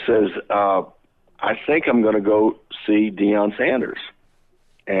 Rick says, "I think I'm going to go see Deion Sanders."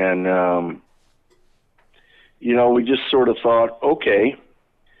 And we just sort of thought, okay.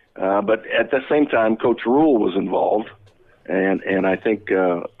 But at the same time, Coach Rule was involved, and I think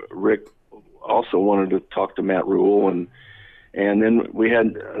Rick also wanted to talk to Matt Rule, and then we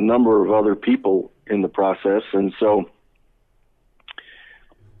had a number of other people in the process, and so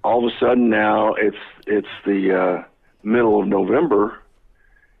all of a sudden now it's the middle of November,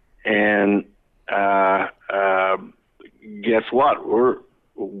 and guess what?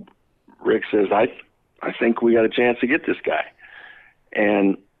 Rick says, I think we got a chance to get this guy.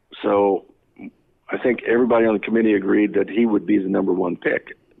 And so I think everybody on the committee agreed that he would be the number 1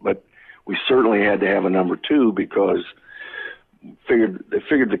 pick. But we certainly had to have a number 2 because they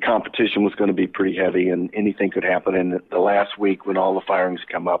figured the competition was going to be pretty heavy and anything could happen. And the last week when all the firings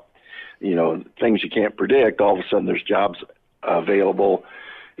come up, things you can't predict, all of a sudden there's jobs available,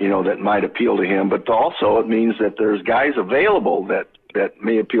 that might appeal to him. But also it means that there's guys available that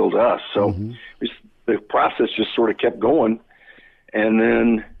may appeal to us. So the process just sort of kept going. And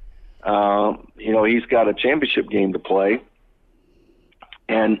then, he's got a championship game to play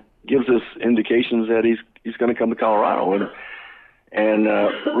and gives us indications that he's going to come to Colorado. And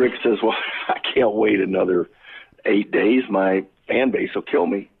Rick says, "Well, I can't wait another 8 days. My fan base will kill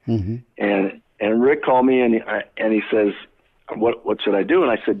me." Mm-hmm. And Rick called me and he says, what should I do?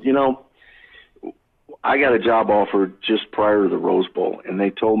 And I said, I got a job offer just prior to the Rose Bowl, and they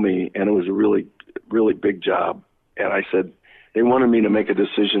told me, and it was a really, really big job. And I said, they wanted me to make a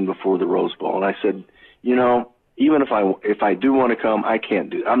decision before the Rose Bowl. And I said, even if I do want to come,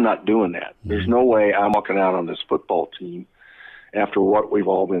 I'm not doing that. There's no way I'm walking out on this football team after what we've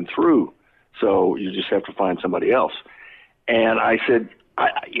all been through. So you just have to find somebody else. And I said,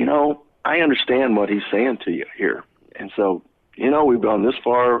 I understand what he's saying to you here. And so, we've gone this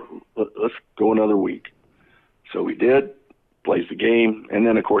far. Let's go another week. So we did, plays the game. And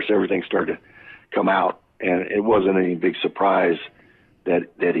then, of course, everything started to come out. And it wasn't any big surprise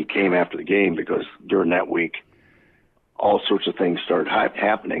that he came after the game because during that week, all sorts of things started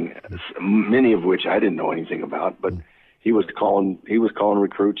happening, many of which I didn't know anything about, but he was calling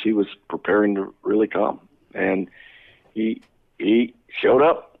recruits. He was preparing to really come, and he showed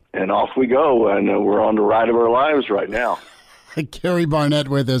up, and off we go, and we're on the ride of our lives right now. Gary Barnett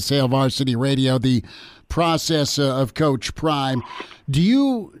with us, Hail Varsity Radio, the process of Coach Prime.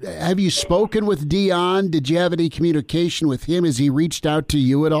 Have you spoken with Dion? Did you have any communication with him? Has he reached out to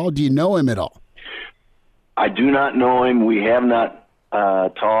you at all? Do you know him at all? I do not know him. We have not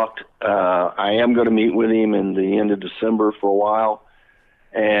talked. I am going to meet with him in the end of December for a while,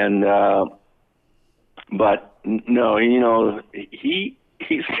 and but no,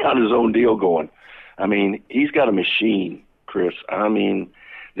 he's got his own deal going. I mean, he's got a machine, Chris. I mean,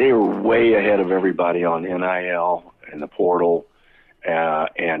 they are way ahead of everybody on NIL and the portal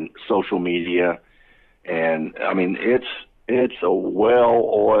and social media, and I mean, it's a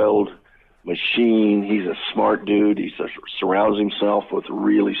well-oiled machine. He's a smart dude. He surrounds himself with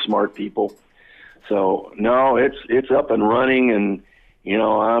really smart people. So no, it's up and running, and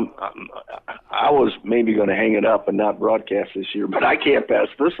I was maybe going to hang it up and not broadcast this year, but I can't pass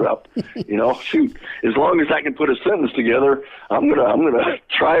this up. Shoot, as long as I can put a sentence together, I'm gonna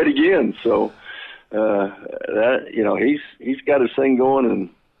try it again. So he's got his thing going, and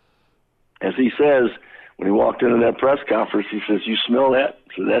as he says, when he walked into that press conference, he says, "You smell that?"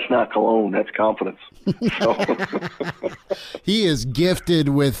 So that's not cologne, that's confidence. He is gifted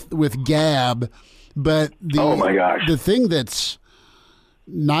with gab, but oh my gosh, the thing that's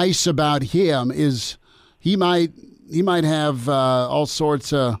nice about him is he might have all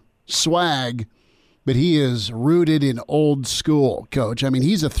sorts of swag, but he is rooted in old school, Coach. I mean,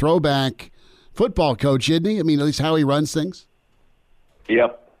 he's a throwback football coach, isn't he? I mean, at least how he runs things.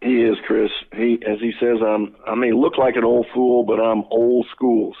 Yep. He is, Chris. As he says, I may look like an old fool, but I'm old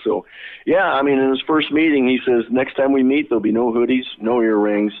school. So, yeah, I mean, in his first meeting, he says, next time we meet, there'll be no hoodies, no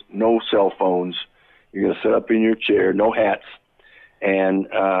earrings, no cell phones. You're going to sit up in your chair, no hats. And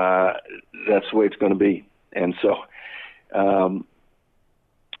that's the way it's going to be. And so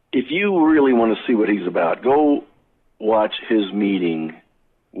if you really want to see what he's about, go watch his meeting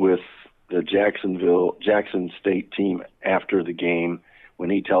with the Jackson State team after the game, when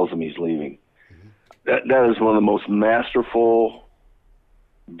he tells them he's leaving. That is one of the most masterful,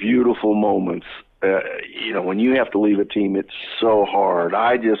 beautiful moments. When you have to leave a team, it's so hard.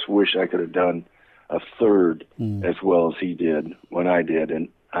 I just wish I could have done a third as well as he did when I did, and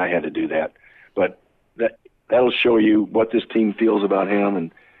I had to do that. But that'll show you what this team feels about him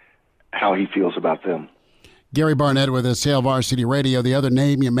and how he feels about them. Gary Barnett with us, Hail Varsity Radio. The other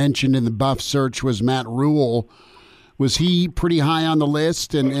name you mentioned in the Buff search was Matt Rhule. Was he pretty high on the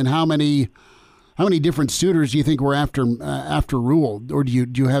list? And how many different suitors do you think were after Rhule, or do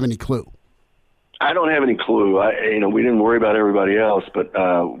you have any clue? I don't have any clue. We didn't worry about everybody else, but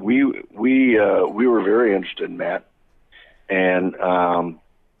we were very interested in Matt, and I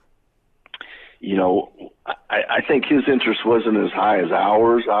think his interest wasn't as high as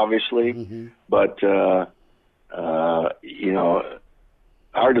ours, obviously, but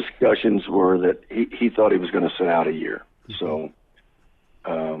our discussions were that he thought he was going to sit out a year. So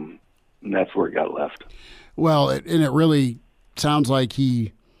and that's where it got left. Well, and it really sounds like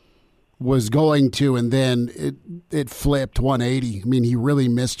he was going to, and then it flipped 180. I mean, he really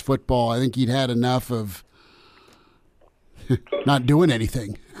missed football. I think he'd had enough of not doing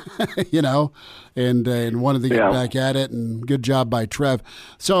anything, and wanted to get back at it, and good job by Trev.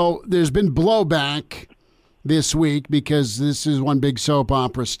 So there's been blowback this week because this is one big soap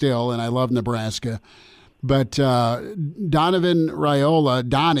opera still, and I love Nebraska. But Donovan Raiola,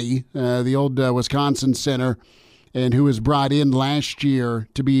 Donnie, the old Wisconsin center, and who was brought in last year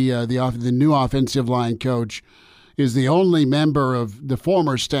to be the new offensive line coach, is the only member of the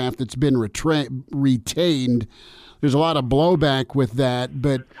former staff that's been retained. There's a lot of blowback with that.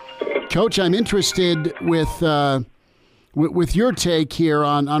 But, Coach, I'm interested with your take here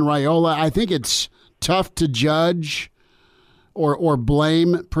on Raiola. I think it's tough to judge or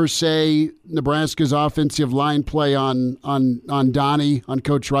blame, per se, Nebraska's offensive line play on Donnie, on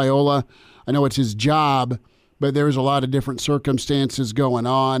Coach Raiola. I know it's his job, but there's a lot of different circumstances going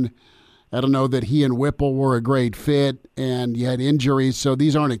on. I don't know that he and Whipple were a great fit, and you had injuries, so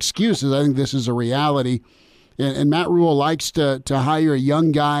these aren't excuses. I think this is a reality. And Matt Rhule likes to hire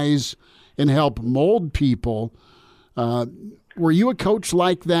young guys and help mold people. Were you a coach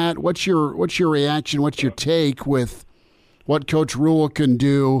like that? What's your reaction? What's your take with what Coach Rhule can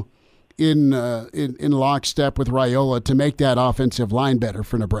do in lockstep with Raiola to make that offensive line better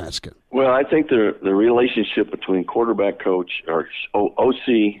for Nebraska? Well, I think the relationship between quarterback coach or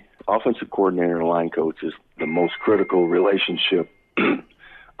OC, offensive coordinator, and line coach is the most critical relationship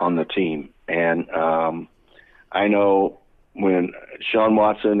on the team. And I know when Sean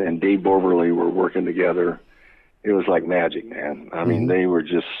Watson and Dave Borberly were working together, it was like magic, man. I mean, they were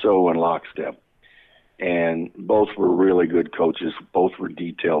just so in lockstep. And both were really good coaches. Both were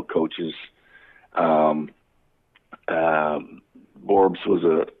detailed coaches. Borbs was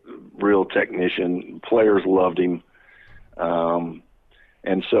a real technician. Players loved him. And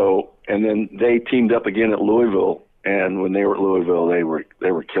then they teamed up again at Louisville. And when they were at Louisville, they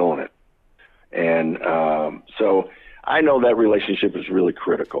were killing it. And so I know that relationship is really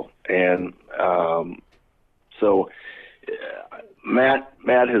critical. And Matt,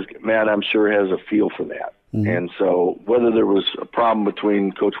 I'm sure has a feel for that. And so whether there was a problem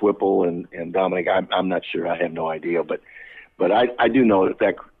between Coach Whipple and Dominic, I'm not sure. I have no idea. But I do know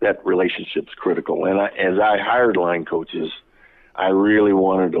that relationship's critical. And as I hired line coaches, I really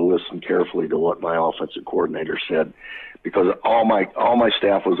wanted to listen carefully to what my offensive coordinator said, because all my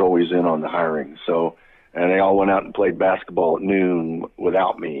staff was always in on the hiring. So, and they all went out and played basketball at noon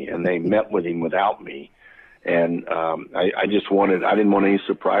without me, and they met with him without me. And I didn't want any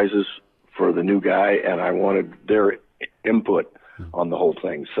surprises for the new guy, and I wanted their input on the whole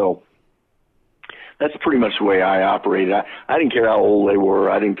thing. So that's pretty much the way I operated. I didn't care how old they were.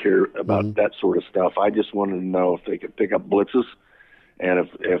 I didn't care about that sort of stuff. I just wanted to know if they could pick up blitzes, and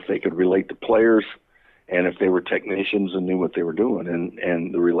if they could relate to players, and if they were technicians and knew what they were doing.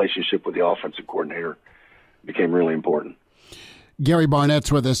 And the relationship with the offensive coordinator became really important. Gary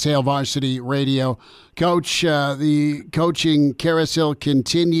Barnett's with us, Hail Varsity Radio. Coach, the coaching carousel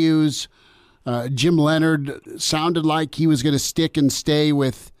continues. Jim Leonhard sounded like he was going to stick and stay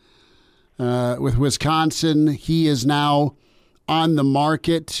with Wisconsin. He is now on the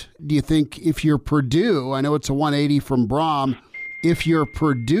market. Do you think if you're Purdue, I know it's a 180 from Brom, if you're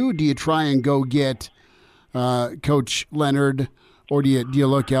Purdue, do you try and go get Coach Leonhard, or do you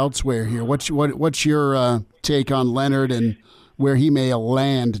look elsewhere here? What's your take on Leonhard and where he may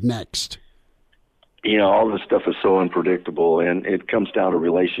land next? You know, all this stuff is so unpredictable, and it comes down to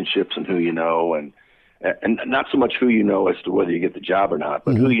relationships and who you know, and not so much who you know as to whether you get the job or not,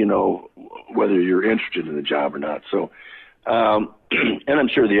 but who you know, whether you're interested in the job or not. So, and I'm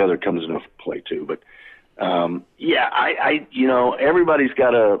sure the other comes into play too. But I you know, everybody's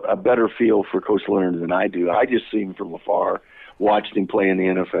got a better feel for Coach Leonhard than I do. I just see him from afar, watched him play in the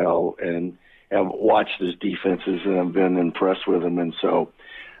NFL, and have watched his defenses, and I've been impressed with him. And so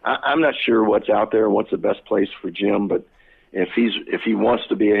I'm not sure what's out there and what's the best place for Jim, but if he wants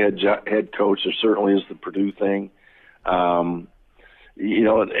to be a head coach, there certainly is the Purdue thing. You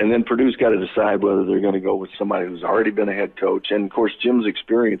know, and then Purdue's got to decide whether they're going to go with somebody who's already been a head coach. And, of course, Jim's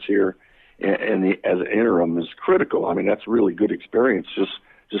experience here as an interim is critical. I mean, that's really good experience,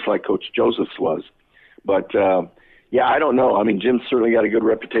 just like Coach Joseph's was. But, yeah, I don't know. I mean, Jim's certainly got a good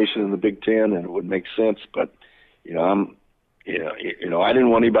reputation in the Big Ten, and it would make sense. But, you know, I didn't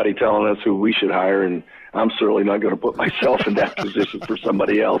want anybody telling us who we should hire, and I'm certainly not going to put myself in that position for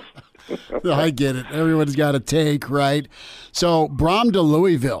somebody else. I get it. Everyone's got a take, right? So, Brom to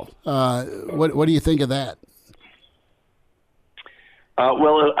Louisville. What do you think of that?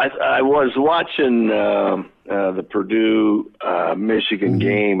 Well, I was watching the Purdue Michigan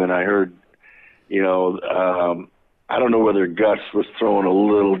game, and I heard, you know, I don't know whether Gus was throwing a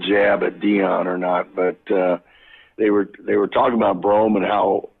little jab at Dion or not, but they were talking about Brom and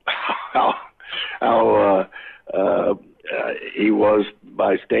how he was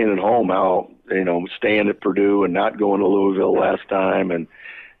by staying at home, how, you know, staying at Purdue and not going to Louisville last time, and,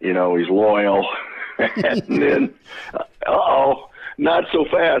 you know, he's loyal. And then, not so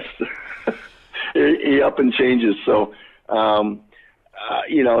fast. He up and changes. So,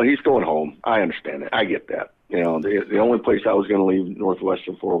 you know, he's going home. I understand it. I get that. You know, the only place I was going to leave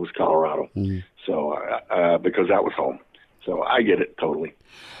Northwestern for was Colorado. So, because that was home. So I get it totally.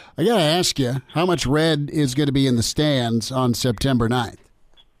 I got to ask you, how much red is going to be in the stands on September 9th?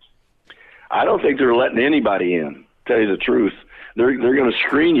 I don't think they're letting anybody in, tell you the truth. They're going to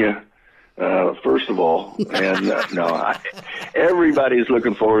screen you, first of all. And everybody's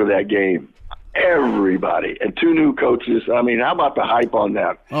looking forward to that game. Everybody. And 2 new coaches. I mean, how about the hype on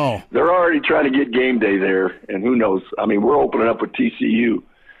that? Oh. They're already trying to get game day there, and who knows? I mean, we're opening up with TCU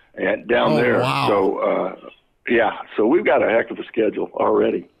down there. Wow. So, so we've got a heck of a schedule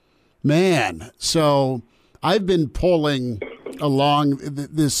already. Man, so I've been pulling along.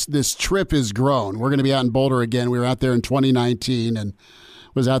 This trip has grown. We're going to be out in Boulder again. We were out there in 2019 and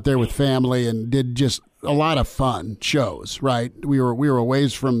was out there with family and did just a lot of fun shows, right? We were a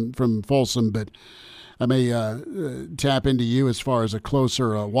ways from Folsom, but I may tap into you as far as a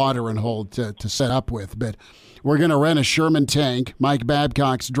closer watering hole to set up with. But we're going to rent a Sherman tank. Mike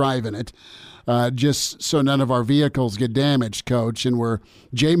Babcock's driving it, just so none of our vehicles get damaged, Coach. And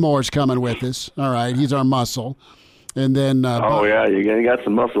Jay Moore's coming with us. All right, he's our muscle. And then you got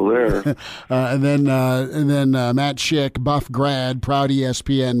some muscle there. and then Matt Schick, buff grad, proud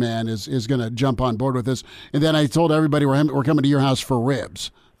ESPN man, is going to jump on board with us. And then I told everybody we're coming to your house for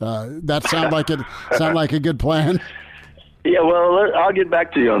ribs. That sound like a good plan? Yeah, well, I'll get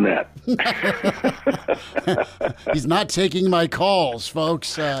back to you on that. He's not taking my calls,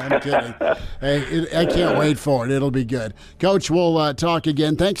 folks. I'm kidding. Hey, I can't wait for it. It'll be good. Coach, we'll talk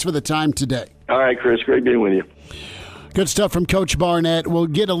again. Thanks for the time today. All right, Chris. Great being with you. Good stuff from Coach Barnett. We'll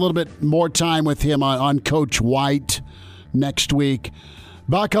get a little bit more time with him on Coach White next week.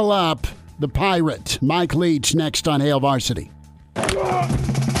 Buckle up. The Pirate, Mike Leach, next on Hail Varsity.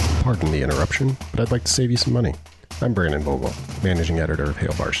 Pardon the interruption, but I'd like to save you some money. I'm Brandon Vogel, managing editor of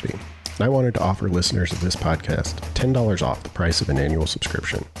Hail Varsity, and I wanted to offer listeners of this podcast $10 off the price of an annual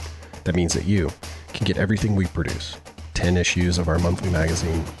subscription. That means that you can get everything we produce, 10 issues of our monthly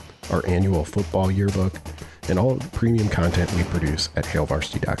magazine, our annual football yearbook, and all of the premium content we produce at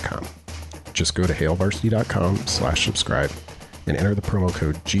hailvarsity.com. Just go to hailvarsity.com/subscribe and enter the promo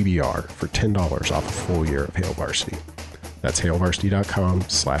code GBR for $10 off a full year of Hail Varsity. That's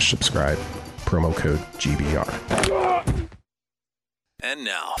hailvarsity.com/subscribe, promo code GBR. And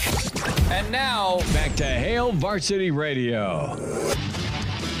now, back to Hail Varsity Radio.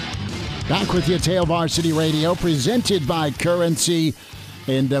 Back with you at Hail Varsity Radio, presented by Currency.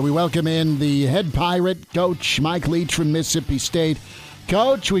 And we welcome in the head Pirate, Coach Mike Leach from Mississippi State.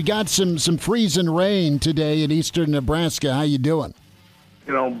 Coach, we got some freezing rain today in eastern Nebraska. How you doing?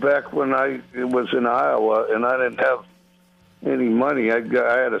 You know, back when I was in Iowa and I didn't have any money, I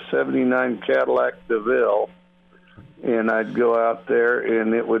had a 79 Cadillac DeVille, and I'd go out there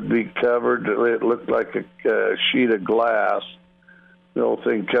and it would be covered. It looked like a sheet of glass. The whole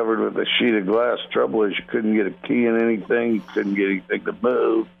thing covered with a sheet of glass. Trouble is you couldn't get a key in anything. You couldn't get anything to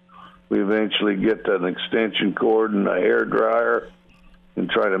move. We eventually get an extension cord and a hair dryer and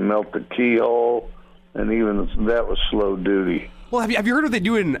try to melt the keyhole, and even that was slow duty. Well, have you heard what they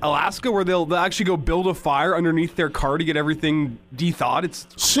do in Alaska, where they'll actually go build a fire underneath their car to get everything de-thawed? It's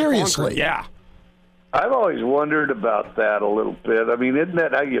seriously, yeah. I've always wondered about that a little bit. I mean, isn't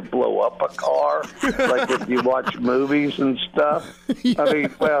that how you blow up a car? Like if you watch movies and stuff? Yeah. I mean,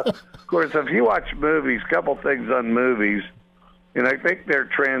 well, of course, if you watch movies, a couple things on movies, and I think they're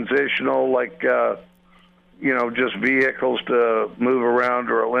transitional, like, just vehicles to move around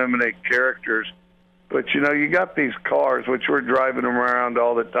or eliminate characters. But, you got these cars, which we're driving them around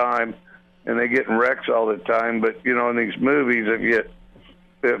all the time, and they get in wrecks all the time. But, in these movies, if you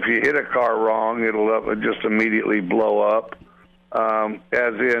hit a car wrong, it'll just immediately blow up.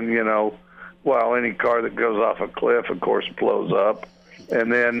 As in, any car that goes off a cliff, of course, blows up.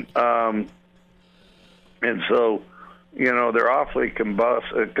 And then, they're awfully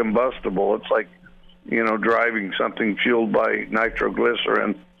combustible. It's like, driving something fueled by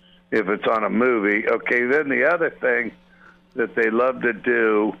nitroglycerin if it's on a movie. Okay, then the other thing that they love to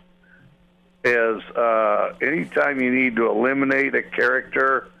do is anytime you need to eliminate a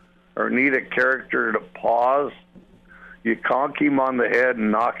character or need a character to pause, you conk him on the head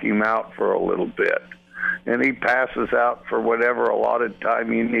and knock him out for a little bit. And he passes out for whatever allotted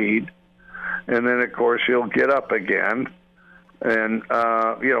time you need. And then, of course, he'll get up again. And,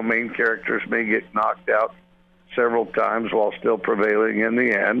 main characters may get knocked out several times while still prevailing in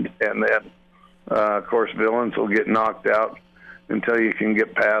the end. And then, of course, villains will get knocked out until you can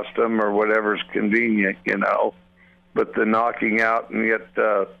get past them or whatever's convenient, But the knocking out and yet,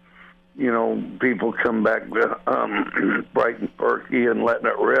 people come back bright and perky and letting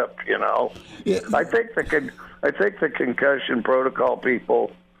it rip, Yeah. I think the concussion protocol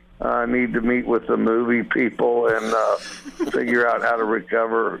people need to meet with the movie people and figure out how to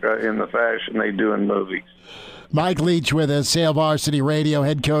recover in the fashion they do in movies. Mike Leach with us, Hail Varsity Radio,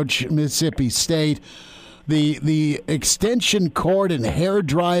 head coach, Mississippi State. The extension cord and hair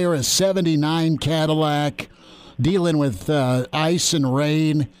dryer, a 79 Cadillac, dealing with ice and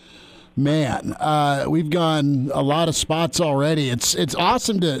rain. Man, we've gone a lot of spots already. It's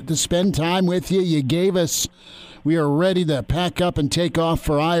awesome to spend time with you. You gave us, we are ready to pack up and take off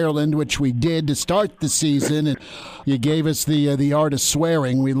for Ireland, which we did to start the season. And you gave us the art of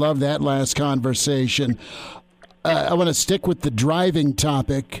swearing. We love that last conversation. I want to stick with the driving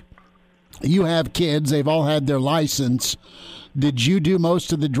topic. You have kids. They've all had their license. Did you do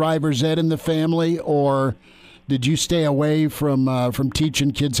most of the driver's ed in the family, or did you stay away from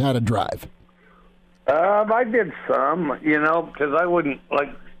teaching kids how to drive? I did some, because I wouldn't,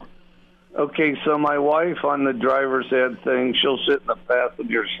 okay, so my wife on the driver's ed thing, she'll sit in the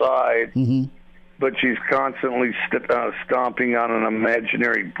passenger side, but she's constantly stomping on an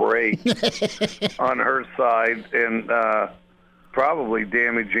imaginary brake on her side and probably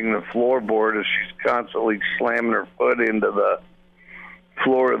damaging the floorboard as she's constantly slamming her foot into the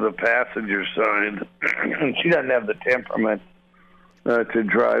floor of the passenger side. And she doesn't have the temperament to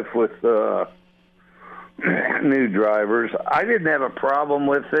drive with new drivers. I didn't have a problem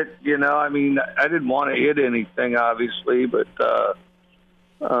with it, I didn't want to hit anything, obviously, but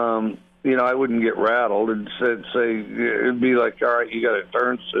I wouldn't get rattled and say it'd be like, all right, you got to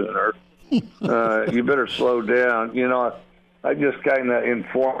turn sooner. You better slow down. I just kind of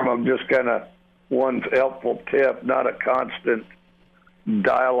inform them, just kind of one helpful tip, not a constant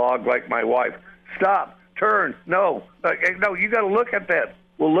dialogue like my wife. Stop, turn, no, no, you got to look at that.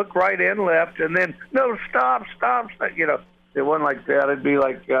 We'll look right and left, and then no, stop. It wasn't like that. It'd be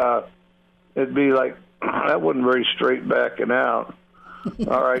like that wasn't very straight backing out.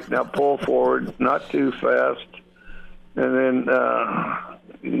 All right, now pull forward, not too fast, and then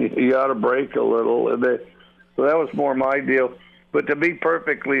you ought to brake a little. So that was more my deal. But to be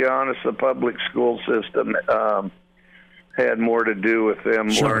perfectly honest, the public school system had more to do with them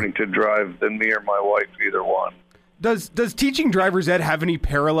learning to drive than me or my wife, either one. Does teaching driver's ed have any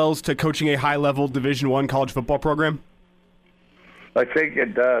parallels to coaching a high-level Division I college football program? I think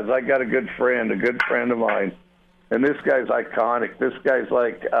it does. I got a good friend of mine, and this guy's iconic. This guy's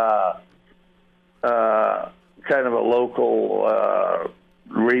like kind of a local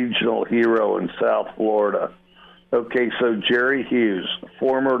regional hero in South Florida. Okay, so Jerry Hughes,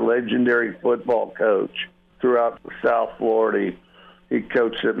 former legendary football coach throughout South Florida. He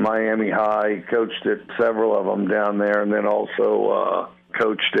coached at Miami High. He coached at several of them down there, and then also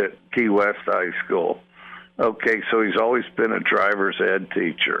coached at Key West High School. Okay, so he's always been a driver's ed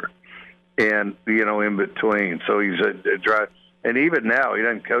teacher, and in between. So he's a driver, and even now he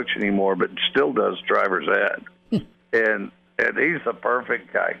doesn't coach anymore, but still does driver's ed. and he's the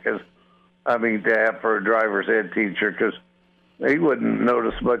perfect guy to have for a driver's ed teacher, because he wouldn't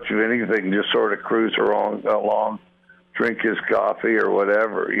notice much of anything, just sort of cruise along. Drink his coffee or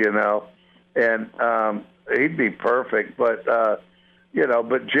whatever, and he'd be perfect. But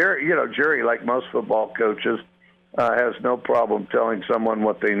but Jerry, like most football coaches, has no problem telling someone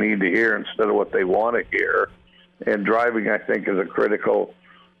what they need to hear instead of what they want to hear. And driving, I think, is a critical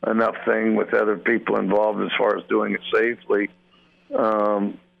enough thing with other people involved as far as doing it safely,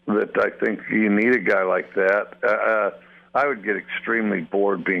 that I think you need a guy like that. I would get extremely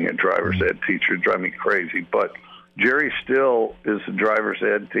bored being a driver's ed teacher. It'd drive me crazy, but Jerry still is a driver's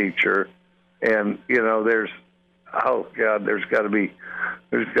ed teacher, and there's got to be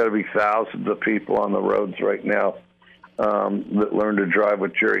thousands of people on the roads right now that learn to drive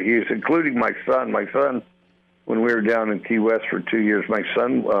with Jerry Hughes, including my son. My son, when we were down in Key West for 2 years, my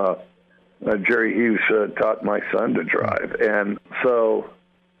son Jerry Hughes taught my son to drive, and so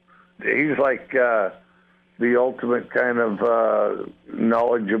he's like the ultimate kind of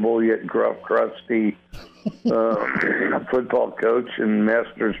knowledgeable yet gruff, crusty football coach and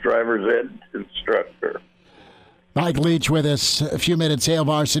master's driver's ed instructor. Mike Leach with us, a few minutes, Hail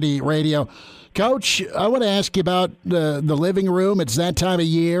Varsity Radio. Coach, I want to ask you about the living room. It's that time of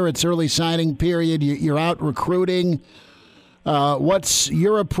year. It's early signing period. You're out recruiting. What's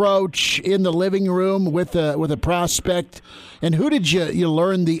your approach in the living room with a prospect? And who did you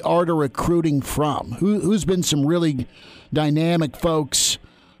learn the art of recruiting from? Who's been some really dynamic folks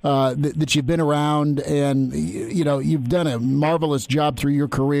that you've been around, and you've done a marvelous job through your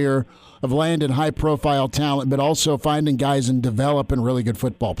career of landing high-profile talent, but also finding guys and developing really good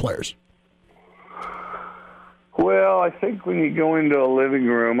football players? Well, I think when you go into a living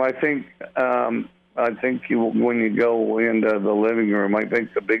room, when you go into the living room, I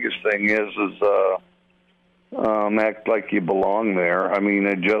think the biggest thing is act like you belong there.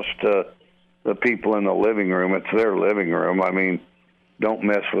 The people in the living room, it's their living room. Don't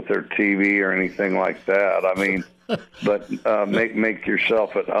mess with their TV or anything like that. But make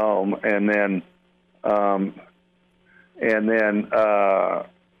yourself at home, and then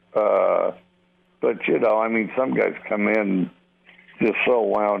some guys come in just so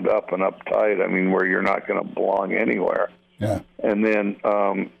wound up and uptight, where you're not going to belong anywhere. Yeah. And then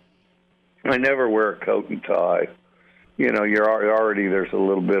I never wear a coat and tie. You're already, there's a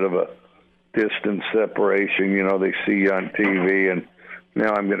little bit of a distance separation. They see you on TV, and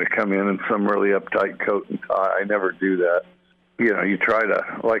now I'm going to come in some really uptight coat and tie. I never do that. You try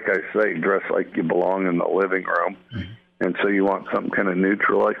to, like I say, dress like you belong in the living room. Mm-hmm. And so you want something kind of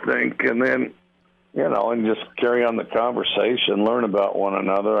neutral, I think. And then and just carry on the conversation, learn about one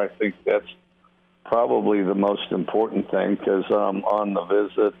another. I think that's probably the most important thing, because on the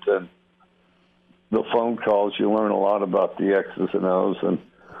visit and the phone calls, you learn a lot about the X's and O's and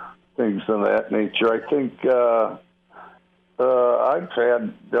things of that nature. I think I've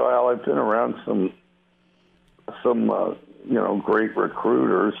been around some great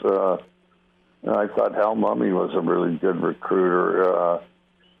recruiters. I thought Hal Mumme was a really good recruiter.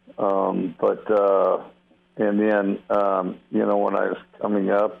 And then, when I was coming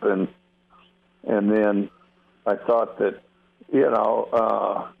up and then I thought that,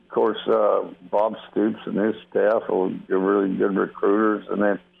 of course, Bob Stoops and his staff were really good recruiters. And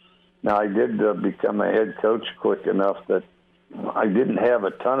then now I did become a head coach quick enough that I didn't have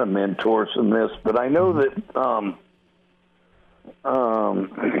a ton of mentors in this, but I know that,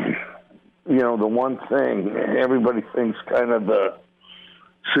 the one thing everybody thinks kind of the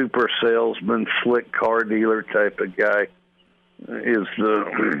super salesman, slick car dealer type of guy is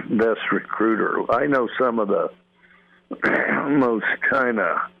the best recruiter. I know some of the most kind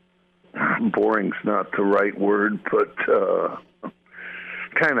of boring's not the right word, but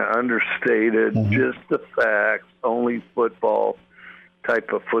kind of understated, just the facts, only football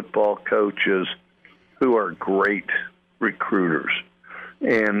type of football coaches who are great recruiters.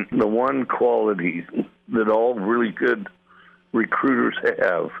 And the one quality that all really good recruiters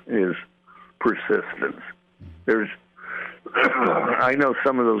have is persistence. I know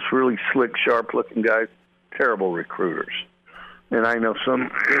some of those really slick, sharp-looking guys, terrible recruiters. And I know some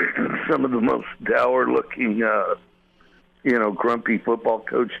of the most dour-looking, grumpy football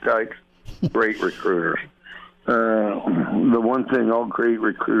coach types, great recruiters. The one thing all great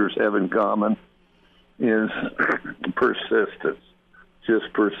recruiters have in common is persistence,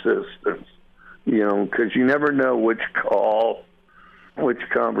 just persistence. Because you never know which call, which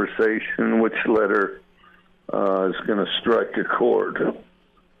conversation, which letter is going to strike a chord.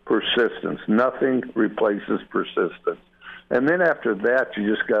 Persistence. Nothing replaces persistence. And then after that,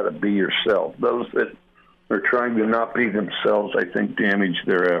 you just got to be yourself. Those that are trying to not be themselves, I think, damage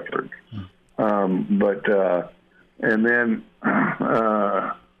their effort. And then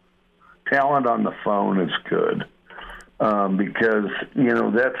talent on the phone is good because,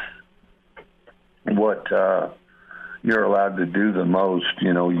 that's what you're allowed to do the most,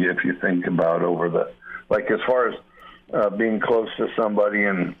 if you think about as far as being close to somebody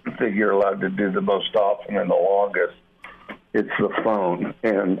and think you're allowed to do the most often and the longest, it's the phone.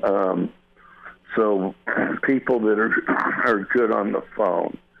 And so people that are good on the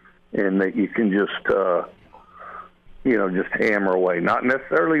phone and that you can just hammer away, not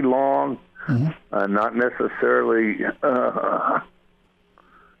necessarily long, not necessarily,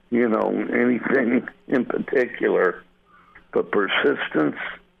 anything in particular, but persistence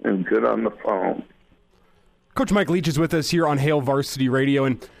and good on the phone. Coach Mike Leach is with us here on Hail Varsity Radio.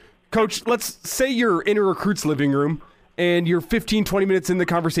 And, Coach, let's say you're in a recruit's living room and you're 15, 20 minutes in the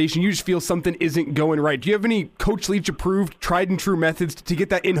conversation. You just feel something isn't going right. Do you have any Coach Leach-approved, tried-and-true methods to get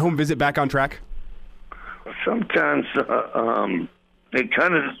that in-home visit back on track? Sometimes it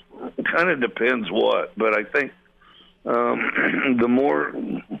kind of depends what, but I think the more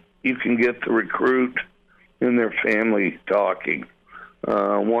you can get the recruit and their family talking,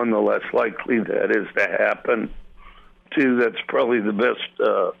 one, the less likely that is to happen. Two, that's probably the best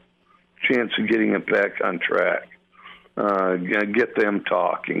chance of getting it back on track. Get them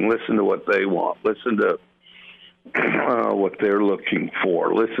talking. Listen to what they want. Listen to what they're looking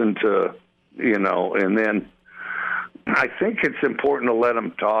for. Listen to, and then I think it's important to let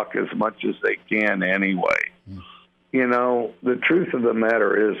them talk as much as they can anyway. The truth of the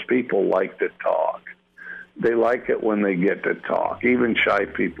matter is people like to talk. They like it when they get to talk. Even shy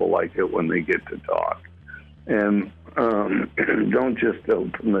people like it when they get to talk. And don't just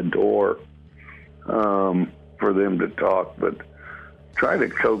open the door for them to talk, but try to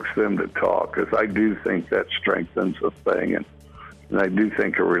coax them to talk, because I do think that strengthens the thing. And I do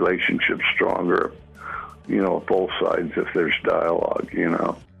think a relationship's stronger, both sides if there's dialogue,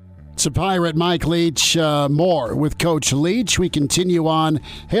 It's a Pirate Mike Leach. More with Coach Leach. We continue on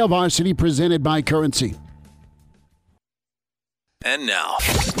Hail Varsity presented by Currency. And now,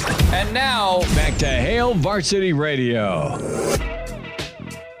 back to Hail Varsity Radio.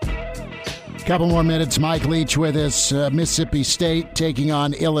 Couple more minutes. Mike Leach with us. Mississippi State taking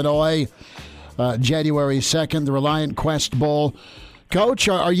on Illinois January 2nd, the Reliant Quest Bowl. Coach,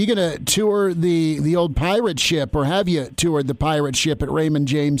 are you going to tour the old pirate ship, or have you toured the pirate ship at Raymond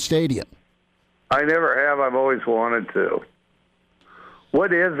James Stadium? I never have. I've always wanted to.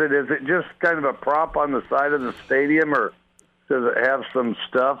 What is it? Is it just kind of a prop on the side of the stadium, or does it have some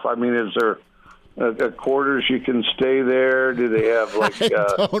stuff? I mean, is there quarters you can stay there? Do they have like I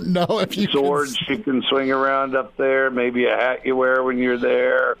don't know if you swords you can swing around up there? Maybe a hat you wear when you're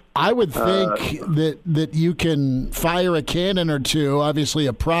there? I would think that you can fire a cannon or two. Obviously,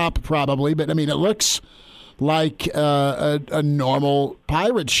 a prop probably, but I mean, it looks like a normal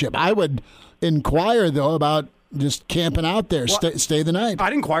pirate ship. I would inquire though about just camping out there, stay the night.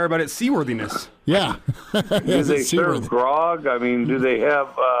 I'd inquire about its seaworthiness. Yeah. Do they serve grog? I mean, do they have?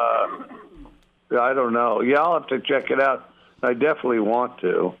 I don't know. Yeah, I'll have to check it out. I definitely want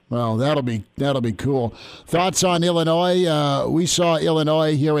to. Well, that'll be cool. Thoughts on Illinois? We saw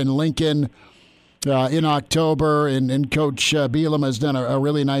Illinois here in Lincoln in October, and Coach Bielema has done a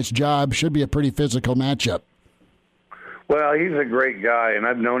really nice job. Should be a pretty physical matchup. Well, he's a great guy, and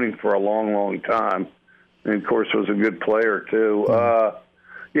I've known him for a long, long time. And of course, was a good player too.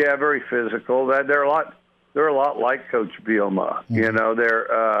 Yeah, very physical. They're a lot like Coach Bielema. You know,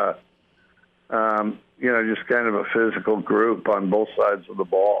 they're just kind of a physical group on both sides of the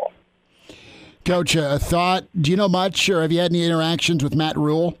ball. Coach, a thought? Do you know much, or have you had any interactions with Matt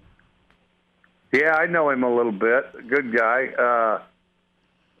Rule? Yeah, I know him a little bit. Good guy.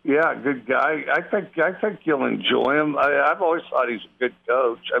 Yeah, good guy. I think you'll enjoy him. I've always thought he's a good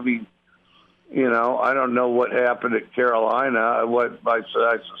coach. I mean, you know, I don't know what happened at Carolina. What I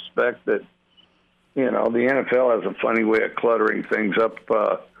suspect that, you know, the NFL has a funny way of cluttering things up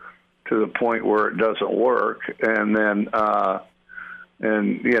to the point where it doesn't work, and then,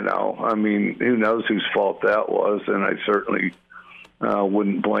 and you know, I mean, who knows whose fault that was? And I certainly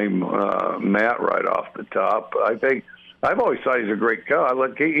wouldn't blame Matt right off the top. I think I've always thought he's a great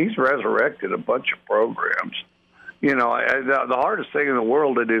coach. He's resurrected a bunch of programs. You know, the hardest thing in the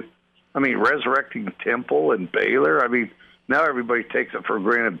world to do. I mean, resurrecting Temple and Baylor. I mean, now everybody takes it for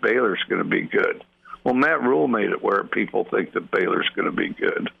granted Baylor's going to be good. Well, Matt Rule made it where people think that Baylor's going to be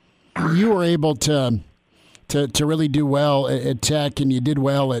good. You were able to really do well at Tech, and you did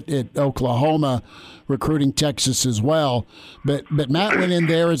well at Oklahoma, recruiting Texas as well. But Matt went in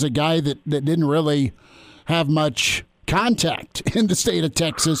there as a guy that didn't really have much contact in the state of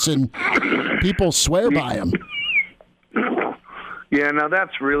Texas, and people swear by him. Yeah, now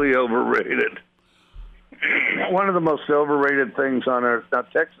that's really overrated. One of the most overrated things on earth. Now,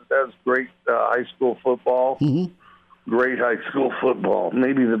 Texas has great high school football. Mm-hmm. Great high school football,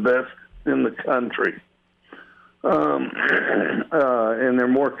 maybe the best in the country. And they're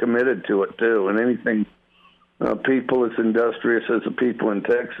more committed to it, too. And anything people as industrious as the people in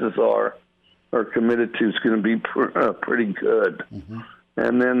Texas are committed to is going to be pretty good. Mm-hmm.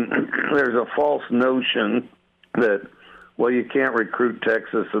 And then there's a false notion that, well, you can't recruit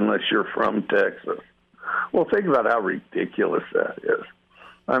Texas unless you're from Texas. Well, think about how ridiculous that is.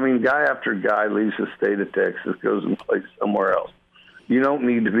 I mean, guy after guy leaves the state of Texas, goes and plays somewhere else. You don't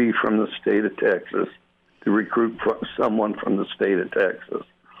need to be from the state of Texas to recruit someone from the state of Texas.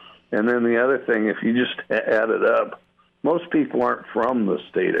 And then the other thing, if you just add it up, most people aren't from the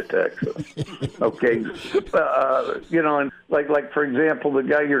state of Texas. Okay, you know, and like for example, the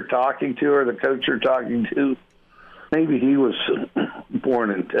guy you're talking to or the coach you're talking to, maybe he was born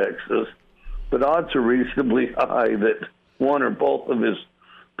in Texas, but odds are reasonably high that one or both of his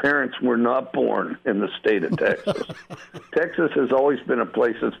parents were not born in the state of Texas. Texas has always been a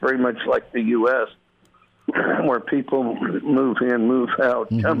place that's very much like the U.S., where people move in, move out,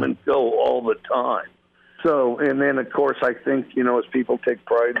 come and go all the time. So, and then of course, I think, you know, as people take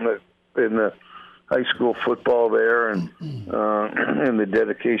pride in the high school football there and the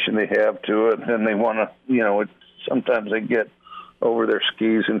dedication they have to it, and they want to, you know, sometimes they get over their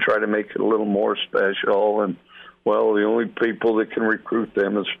skis and try to make it a little more special. And well, the only people that can recruit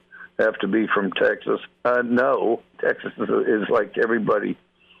them have to be from Texas. No, Texas is like everybody,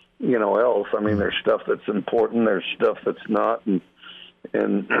 you know, else. I mean, there's stuff that's important, there's stuff that's not, and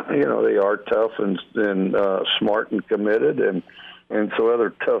you know, they are tough and smart and committed, and so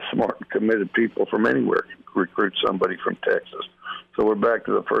other tough, smart, and committed people from anywhere can recruit somebody from Texas. So we're back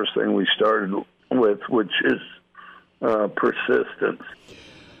to the first thing we started with, which is persistence.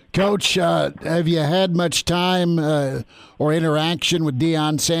 Coach, have you had much time or interaction with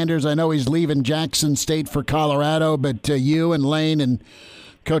Deion Sanders? I know he's leaving Jackson State for Colorado, but you and Lane and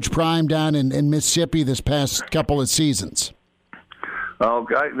Coach Prime down in Mississippi this past couple of seasons. Oh,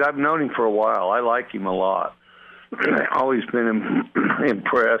 I've known him for a while. I like him a lot. I've always been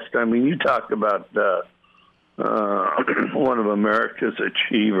impressed. I mean, you talk about one of America's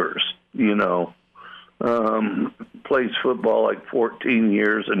achievers, you know. Plays football like 14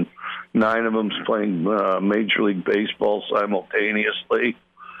 years, and 9 of them's playing Major League Baseball simultaneously.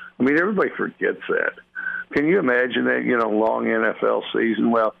 I mean, everybody forgets that. Can you imagine that, you know, long NFL season?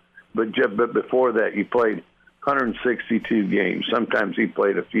 Well, But before that, he played 162 games. Sometimes he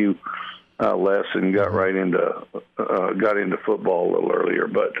played a few less and got into football a little earlier.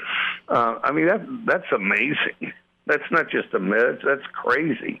 But I mean, that's amazing. That's not just a myth. That's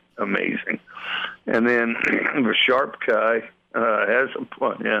crazy amazing. And then the Sharp guy has a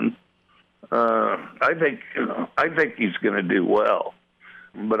plan. I think he's going to do well.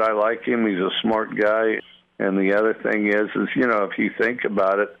 But I like him. He's a smart guy. And the other thing is if you think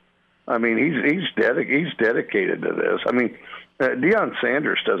about it, I mean, he's dedicated to this. I mean, Deion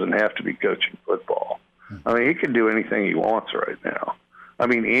Sanders doesn't have to be coaching football. I mean, he can do anything he wants right now. I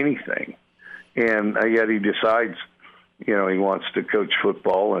mean, anything. And yet he decides, he wants to coach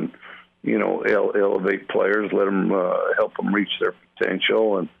football and, elevate players, let them help them reach their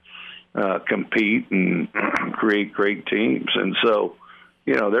potential and compete and create great teams. And so,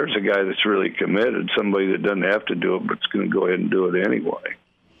 there's a guy that's really committed, somebody that doesn't have to do it, but's going to go ahead and do it anyway.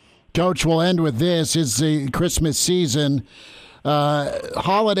 Coach, we'll end with this. It's the Christmas season.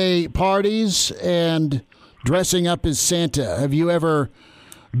 Holiday parties and dressing up as Santa. Have you ever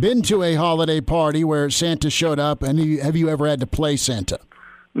been to a holiday party where Santa showed up, and have you ever had to play Santa?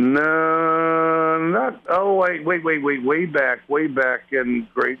 No, not. Oh, wait. Way back in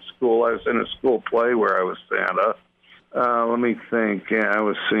grade school, I was in a school play where I was Santa. Let me think. Yeah, I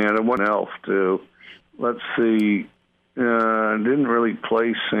was Santa. One elf, too. Let's see. Didn't really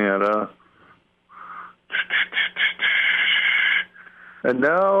play Santa.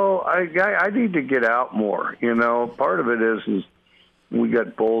 No, I need to get out more. Part of it is we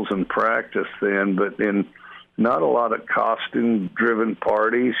got bulls in practice then, but in not a lot of costume-driven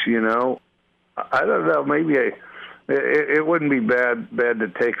parties. I don't know. Maybe it wouldn't be bad to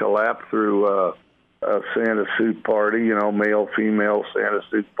take a lap through a Santa suit party. Male, female Santa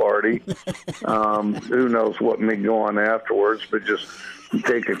suit party. Who knows what may go on afterwards? But just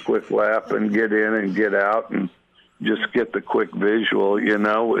take a quick lap and get in and get out and just get the quick visual, and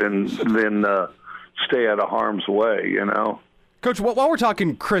then stay out of harm's way, Coach, while we're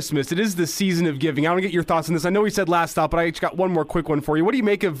talking Christmas, it is the season of giving. I want to get your thoughts on this. I know we said last stop, but I just got one more quick one for you. What do you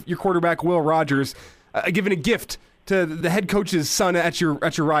make of your quarterback, Will Rogers, giving a gift to the head coach's son at your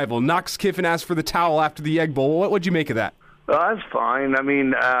rival? Knox Kiffin asked for the towel after the Egg Bowl. What'd you make of that? Well, that's fine. I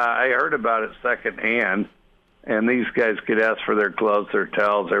mean, I heard about it secondhand, and these guys could ask for their gloves, their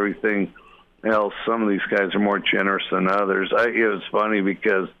towels, everything else. Some of these guys are more generous than others. It was funny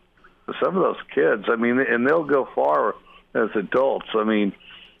because some of those kids, I mean, and they'll go far as adults. I mean,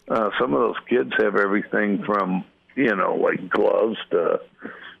 some of those kids have everything from, like gloves to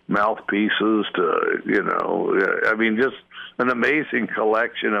mouthpieces to, I mean, just an amazing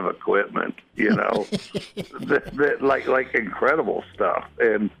collection of equipment, that like incredible stuff.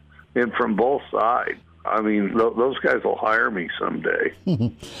 And from both sides. I mean, those guys will hire me someday.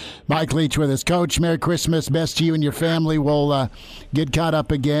 Mike Leach with us. Coach, Merry Christmas. Best to you and your family. We'll get caught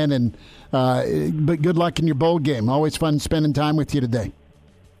up again, and but good luck in your bowl game. Always fun spending time with you today.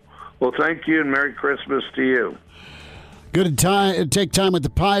 Well, thank you, and Merry Christmas to you. Good to take time with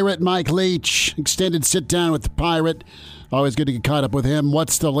the Pirate, Mike Leach. Extended sit-down with the Pirate. Always good to get caught up with him.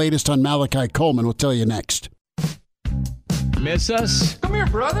 What's the latest on Malachi Coleman? We'll tell you next. Miss us? Come here,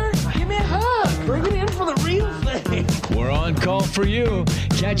 brother. Give me a hug. Bring it in for the real thing. We're on call for you.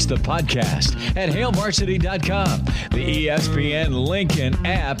 Catch the podcast at HailVarsity.com, the ESPN Lincoln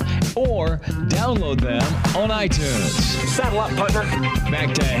app, or download them on iTunes. Saddle up, partner.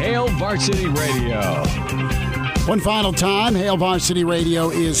 Back to Hail Varsity Radio. One final time, Hail Varsity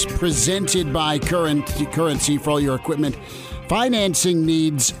Radio is presented by Currency for all your equipment. Financing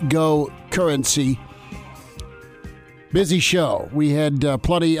needs, go Currency. Busy show. We had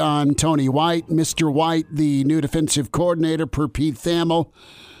plenty on Tony White. Mr. White, the new defensive coordinator per Pete Thamel,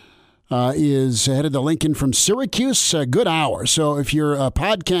 is headed to Lincoln from Syracuse. A good hour. So if you're a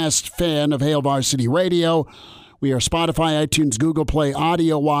podcast fan of Hail Varsity Radio, we are Spotify, iTunes, Google Play,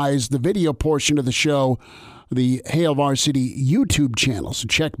 audio-wise. The video portion of the show, the Hail Varsity YouTube channel. So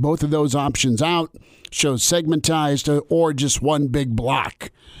check both of those options out. Shows segmentized or just one big block.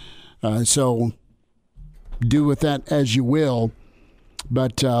 So do with that as you will.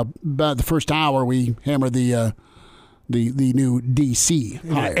 But about the first hour, we hammer the new DC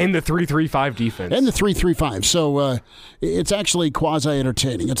hire. And the 3-3-5 defense. And the 3-3-5. So it's actually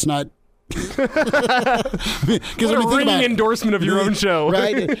quasi-entertaining. It's not... What a ringing endorsement of your own show.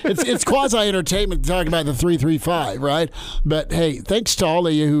 Right? It's quasi-entertainment to talk about the 3-3-5, right? But, hey, thanks to all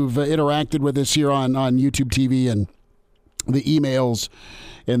of you who've interacted with us here on YouTube TV and the emails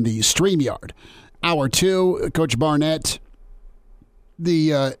and the StreamYard. Hour 2, Coach Barnett,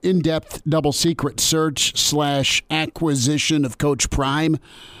 the in-depth double secret search / acquisition of Coach Prime.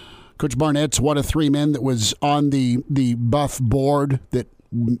 Coach Barnett's one of 3 men that was on the Buff board that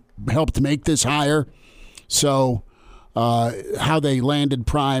helped make this hire. So how they landed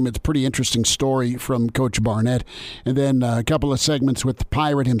Prime, it's a pretty interesting story from Coach Barnett. And then a couple of segments with the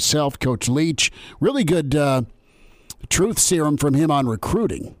Pirate himself, Coach Leach. Really good truth serum from him on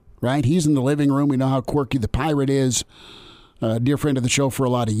recruiting, right? He's in the living room. We know how quirky the Pirate is. Dear friend of the show for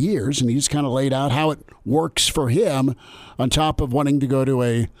a lot of years, and he just kind of laid out how it works for him on top of wanting to go to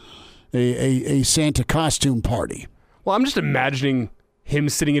a Santa costume party. Well, I'm just imagining him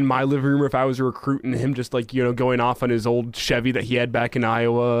sitting in my living room if I was a recruit, and him just going off on his old Chevy that he had back in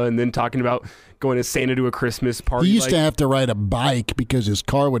Iowa, and then talking about going as Santa to a Christmas party. He used to have to ride a bike because his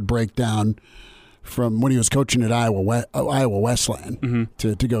car would break down from when he was coaching at Iowa Westland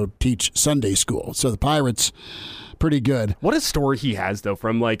to go teach Sunday school. So the Pirates, pretty good. What a story he has, though,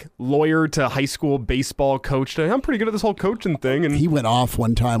 from lawyer to high school baseball coach to I'm pretty good at this whole coaching thing. And he went off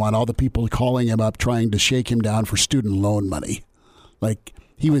one time on all the people calling him up trying to shake him down for student loan money.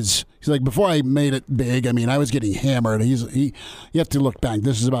 He's like, before I made it big, I mean, I was getting hammered. You have to look back.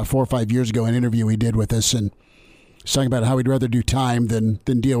 This is about 4 or 5 years ago, an interview he did with us, and he's talking about how he'd rather do time than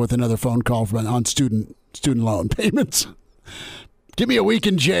deal with another phone call on student loan payments. Give me a week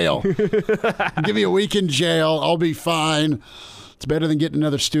in jail. Give me a week in jail. I'll be fine. It's better than getting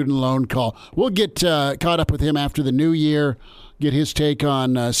another student loan call. We'll get caught up with him after the new year, get his take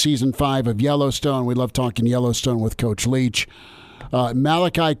on Season 5 of Yellowstone. We love talking Yellowstone with Coach Leach.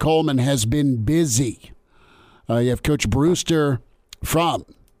 Malachi Coleman has been busy. You have Coach Brewster from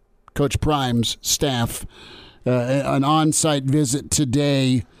Coach Prime's staff, an on-site visit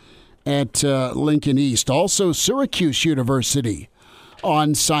today at Lincoln East. Also, Syracuse University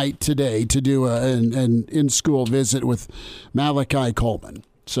on site today to do an in-school visit with Malachi Coleman.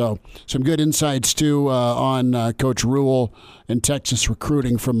 So some good insights, too, on Coach Rule and Texas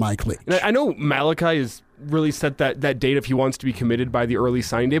recruiting from Mike Leach. I know Malachi has really set that date if he wants to be committed by the early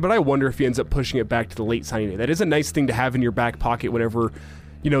signing day, but I wonder if he ends up pushing it back to the late signing day. That is a nice thing to have in your back pocket whenever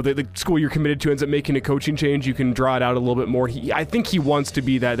the school you're committed to ends up making a coaching change. You can draw it out a little bit more. I think he wants to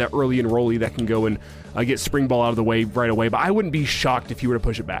be that early enrollee that can go and get spring ball out of the way right away, but I wouldn't be shocked if he were to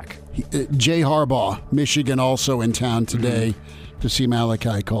push it back. Jay Harbaugh, Michigan, also in town today to see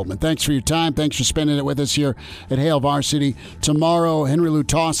Malachi Coleman. Thanks for your time. Thanks for spending it with us here at Hail Varsity. Tomorrow, Henry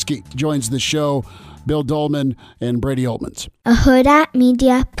Lutoski joins the show, Bill Dolman and Brady Oltmans. A Huda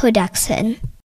Media Production.